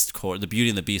Beast core, the Beauty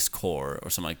and the Beast core, or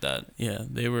something like that. Yeah,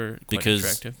 they were quite Because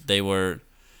attractive. they were.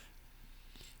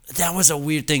 That was a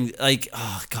weird thing. Like,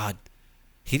 oh god,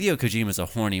 Hideo Kojima's a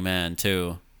horny man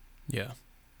too. Yeah.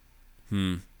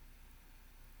 Hmm.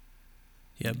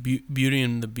 Yeah, Beauty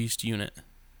and the Beast unit.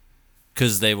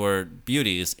 Because they were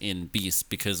beauties in Beast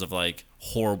because of like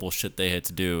horrible shit they had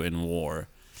to do in war.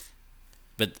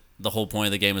 But the whole point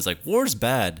of the game is like, war's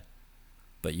bad,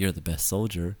 but you're the best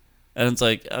soldier. And it's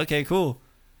like, okay, cool.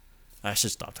 I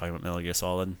should stop talking about Metal Gear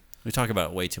Solid. We talk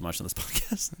about it way too much on this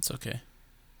podcast. It's okay.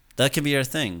 That can be our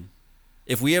thing.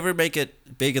 If we ever make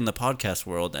it big in the podcast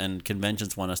world and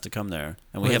conventions want us to come there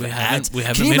and we have ads,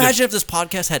 can you imagine if this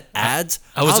podcast had ads?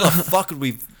 How the fuck would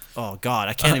we? Oh god,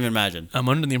 I can't even imagine. I'm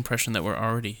under the impression that we're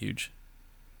already huge.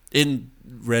 In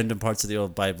random parts of the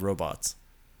world by robots.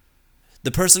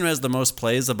 The person who has the most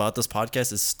plays about this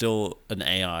podcast is still an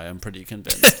AI. I'm pretty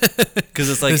convinced because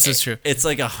it's like This is true. It's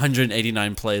like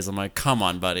 189 plays. I'm like, come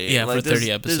on, buddy. Yeah, like, for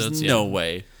 30 episodes. There's yeah. no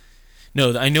way.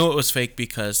 No, I know it was fake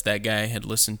because that guy had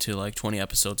listened to like 20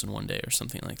 episodes in one day or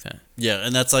something like that. Yeah,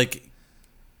 and that's like,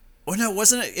 oh no,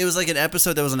 wasn't it? It was like an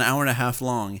episode that was an hour and a half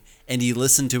long, and he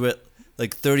listened to it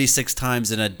like 36 times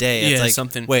in a day. It's Yeah, like,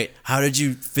 something. Wait, how did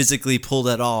you physically pull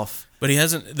that off? But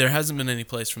there hasn't been any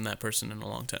plays from that person in a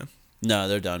long time. No,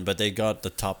 they're done, but they got the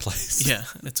top place. Yeah,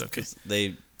 it's okay.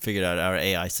 They figured out our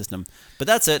AI system. But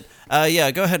that's it.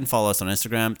 Yeah, go ahead and follow us on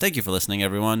Instagram. Thank you for listening,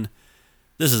 everyone.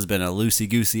 This has been a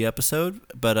loosey-goosey episode,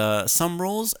 but some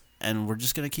rules, and we're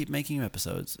just going to keep making you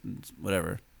episodes.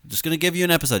 Whatever. Just going to give you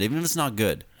an episode, even if it's not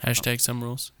good. Hashtag some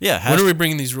rules. Yeah. When are we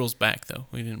bringing these rules back, though?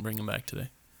 We didn't bring them back today.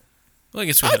 Well, I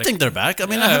guess I think they're back. I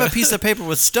mean, I have a piece of paper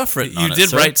with stuff written on it. You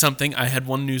did write something. I had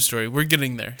one news story. We're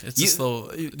getting there. It's a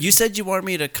slow... You said you wanted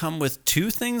me to come with 2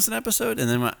 things an episode, and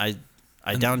then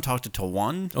I down-talked it to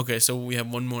 1. Okay, so we have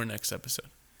one more next episode.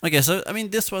 Okay, so, I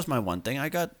mean, this was my one thing. I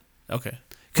got... Okay.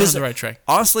 We're on the right track.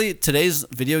 Honestly, today's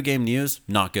video game news,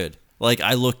 not good. Like,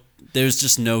 there's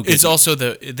just no good... It's also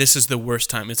this is the worst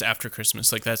time. It's after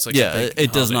Christmas. Like, that's like... Yeah, a big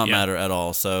it does holiday. not Yeah. matter at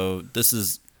all. So this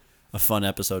is a fun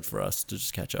episode for us to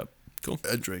just catch up. Cool.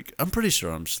 And drink. I'm pretty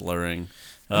sure I'm slurring.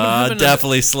 have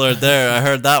Definitely slurred there. I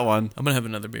heard that one. I'm going to have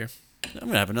another beer. I'm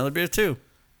going to have another beer too.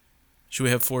 Should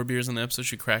we have 4 beers in the episode?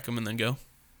 Should we crack them and then go?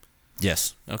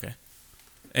 Yes. Okay.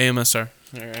 AMSR.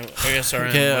 ASRM.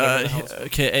 Okay,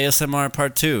 okay, ASMR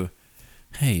part 2.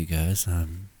 Hey, you guys.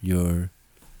 I'm your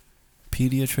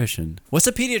Pediatrician. What's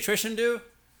a pediatrician do?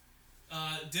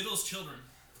 Diddles children.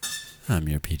 I'm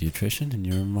your pediatrician, and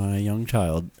you're my young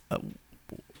child.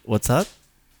 What's up?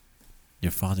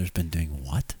 Your father's been doing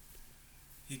what?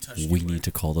 He touched We need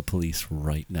to call the police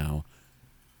right now.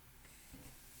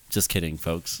 Just kidding,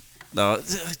 folks. No,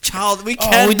 child, we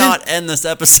cannot end this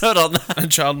episode on that.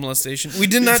 Child molestation. We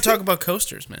did not talk about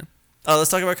coasters, man. Oh, let's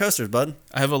talk about coasters, bud.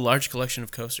 I have a large collection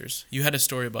of coasters. You had a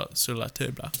story about Sur la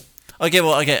Table.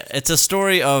 Okay. It's a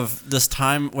story of this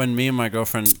time when me and my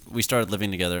girlfriend, we started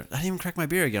living together. I didn't even crack my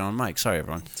beer again on mic. Sorry,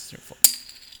 everyone. It's your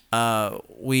fault.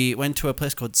 We went to a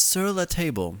place called Sur la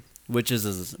Table, which is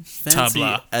as fancy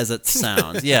Tabla. as it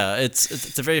sounds. Yeah,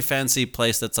 it's a very fancy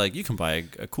place that's like, you can buy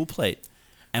a cool plate.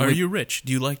 And Are you rich?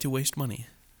 Do you like to waste money?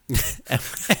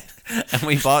 And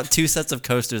we bought 2 sets of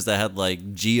coasters that had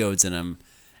like geodes in them,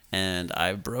 and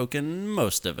I've broken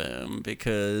most of them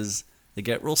because they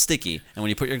get real sticky. And when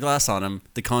you put your glass on them,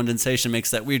 the condensation makes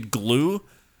that weird glue.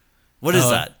 What is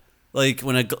that? Like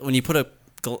when you put a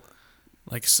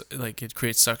like it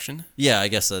creates suction. Yeah, I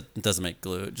guess it doesn't make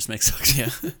glue. It just makes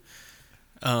suction.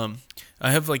 Yeah.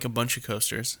 I have like a bunch of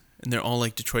coasters, and they're all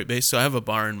like Detroit based. So I have a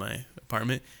bar in my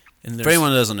apartment. And for anyone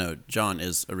who doesn't know, John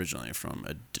is originally from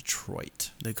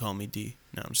Detroit. They call me D.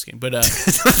 No, I'm just kidding. But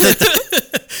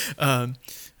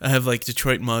I have like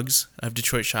Detroit mugs. I have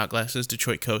Detroit shot glasses,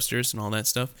 Detroit coasters, and all that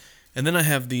stuff. And then I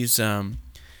have these.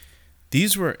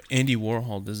 These were Andy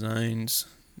Warhol designs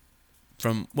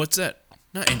from what's that?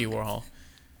 Not Andy Warhol.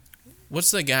 What's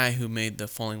the guy who made the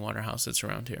Falling Water house that's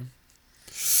around here?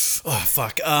 Oh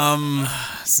fuck. Why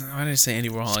did I say Andy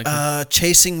Warhol?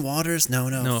 Chasing Waters?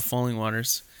 No. Falling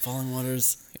Waters. Falling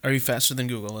Waters. Are you faster than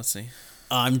Google? Let's see.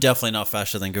 I'm definitely not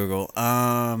faster than Google.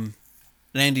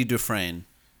 Andy Dufresne.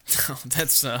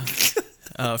 That's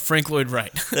Frank Lloyd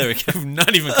Wright. There we go.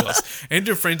 Not even close. Andy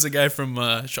Dufresne's the guy from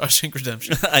Shawshank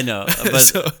Redemption. I know,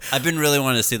 but I've been really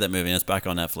wanting to see that movie, and it's back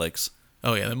on Netflix.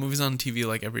 Oh yeah, that movie's on TV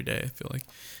like every day, I feel like.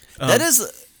 That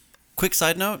is, quick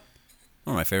side note,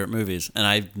 one of my favorite movies, and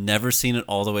I've never seen it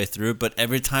all the way through, but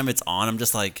every time it's on, I'm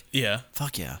just like, yeah,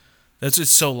 fuck yeah. That's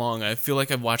just so long. I feel like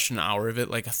I've watched an hour of it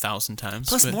like 1,000 times.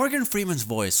 Plus Morgan Freeman's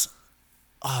voice.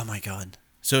 Oh my god.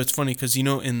 So it's funny because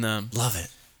in love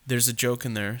it. There's a joke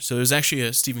in there. So it was actually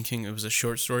a Stephen King. It was a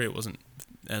short story. It wasn't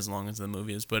as long as the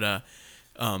movie is, but I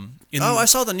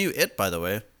saw the new It, by the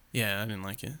way. Yeah, I didn't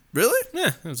like it. Really?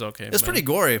 Yeah, it was okay. It's pretty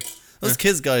gory. Those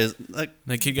kids guys like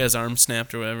that kid guy's arm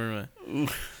snapped or whatever.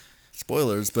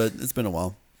 Spoilers, but it's been a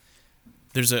while.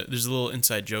 There's a little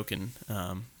inside joke in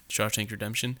Shawshank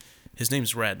Redemption. His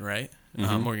name's Red, right?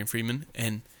 Mm-hmm. Morgan Freeman,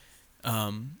 and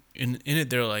in it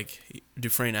they're like,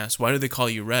 Dufresne asks, "Why do they call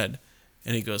you Red?"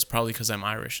 And he goes, "Probably because I'm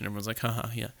Irish." And everyone's like, "Haha,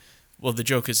 yeah." Well, the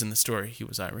joke is in the story he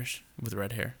was Irish with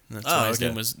red hair, and that's why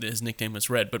his nickname was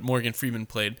Red. But Morgan Freeman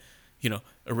played, a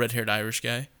red-haired Irish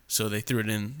guy, so they threw it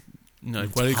in.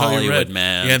 Like, why do they call you Red?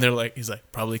 Man. Yeah, and he's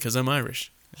like, probably because I'm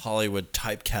Irish. Hollywood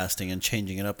typecasting and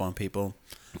changing it up on people.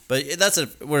 But this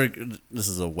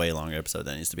is a way longer episode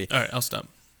than it needs to be. All right, I'll stop.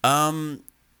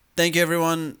 Thank you,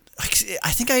 everyone.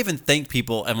 I think I even thanked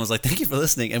people and was like, thank you for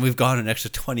listening. And we've gone an extra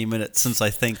 20 minutes since I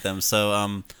thanked them.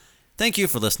 So thank you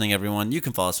for listening, everyone. You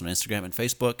can follow us on Instagram and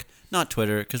Facebook, not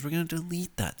Twitter, because we're going to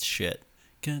delete that shit.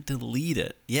 Going to delete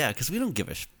it. Yeah, because we don't give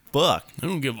a fuck. I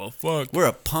don't give a fuck. We're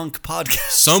a punk podcast.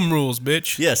 Some rules,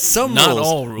 bitch. Yes, some not rules. Not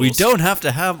all rules. We don't have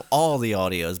to have all the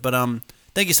audios. But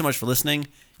thank you so much for listening.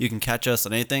 You can catch us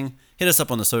on anything. Hit us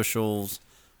up on the socials,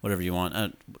 whatever you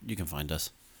want. You can find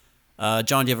us.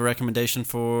 John, do you have a recommendation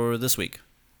for this week?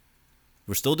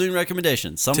 We're still doing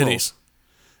recommendations. Some titties. Rules.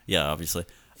 Yeah, obviously.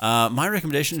 My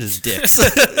recommendation is dicks.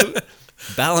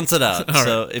 Balance it out. All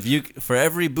so for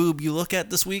every boob you look at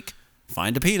this week,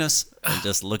 find a penis and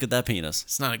just look at that penis.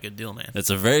 It's not a good deal, man.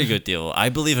 It's a very good deal. I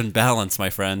believe in balance,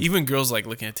 my friend. Even girls like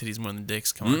looking at titties more than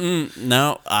dicks. Come on.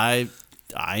 No, I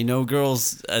know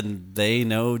girls and they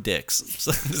know dicks.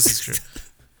 This is true.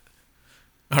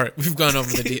 All right, we've gone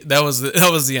over that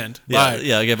was the end. Bye.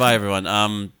 Yeah, okay, bye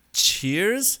everyone.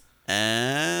 Cheers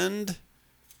and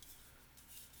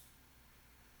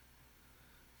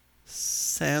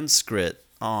Sanskrit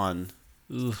on.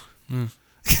 Ooh.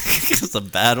 It's a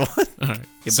bad one. All right.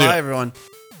 Goodbye, everyone.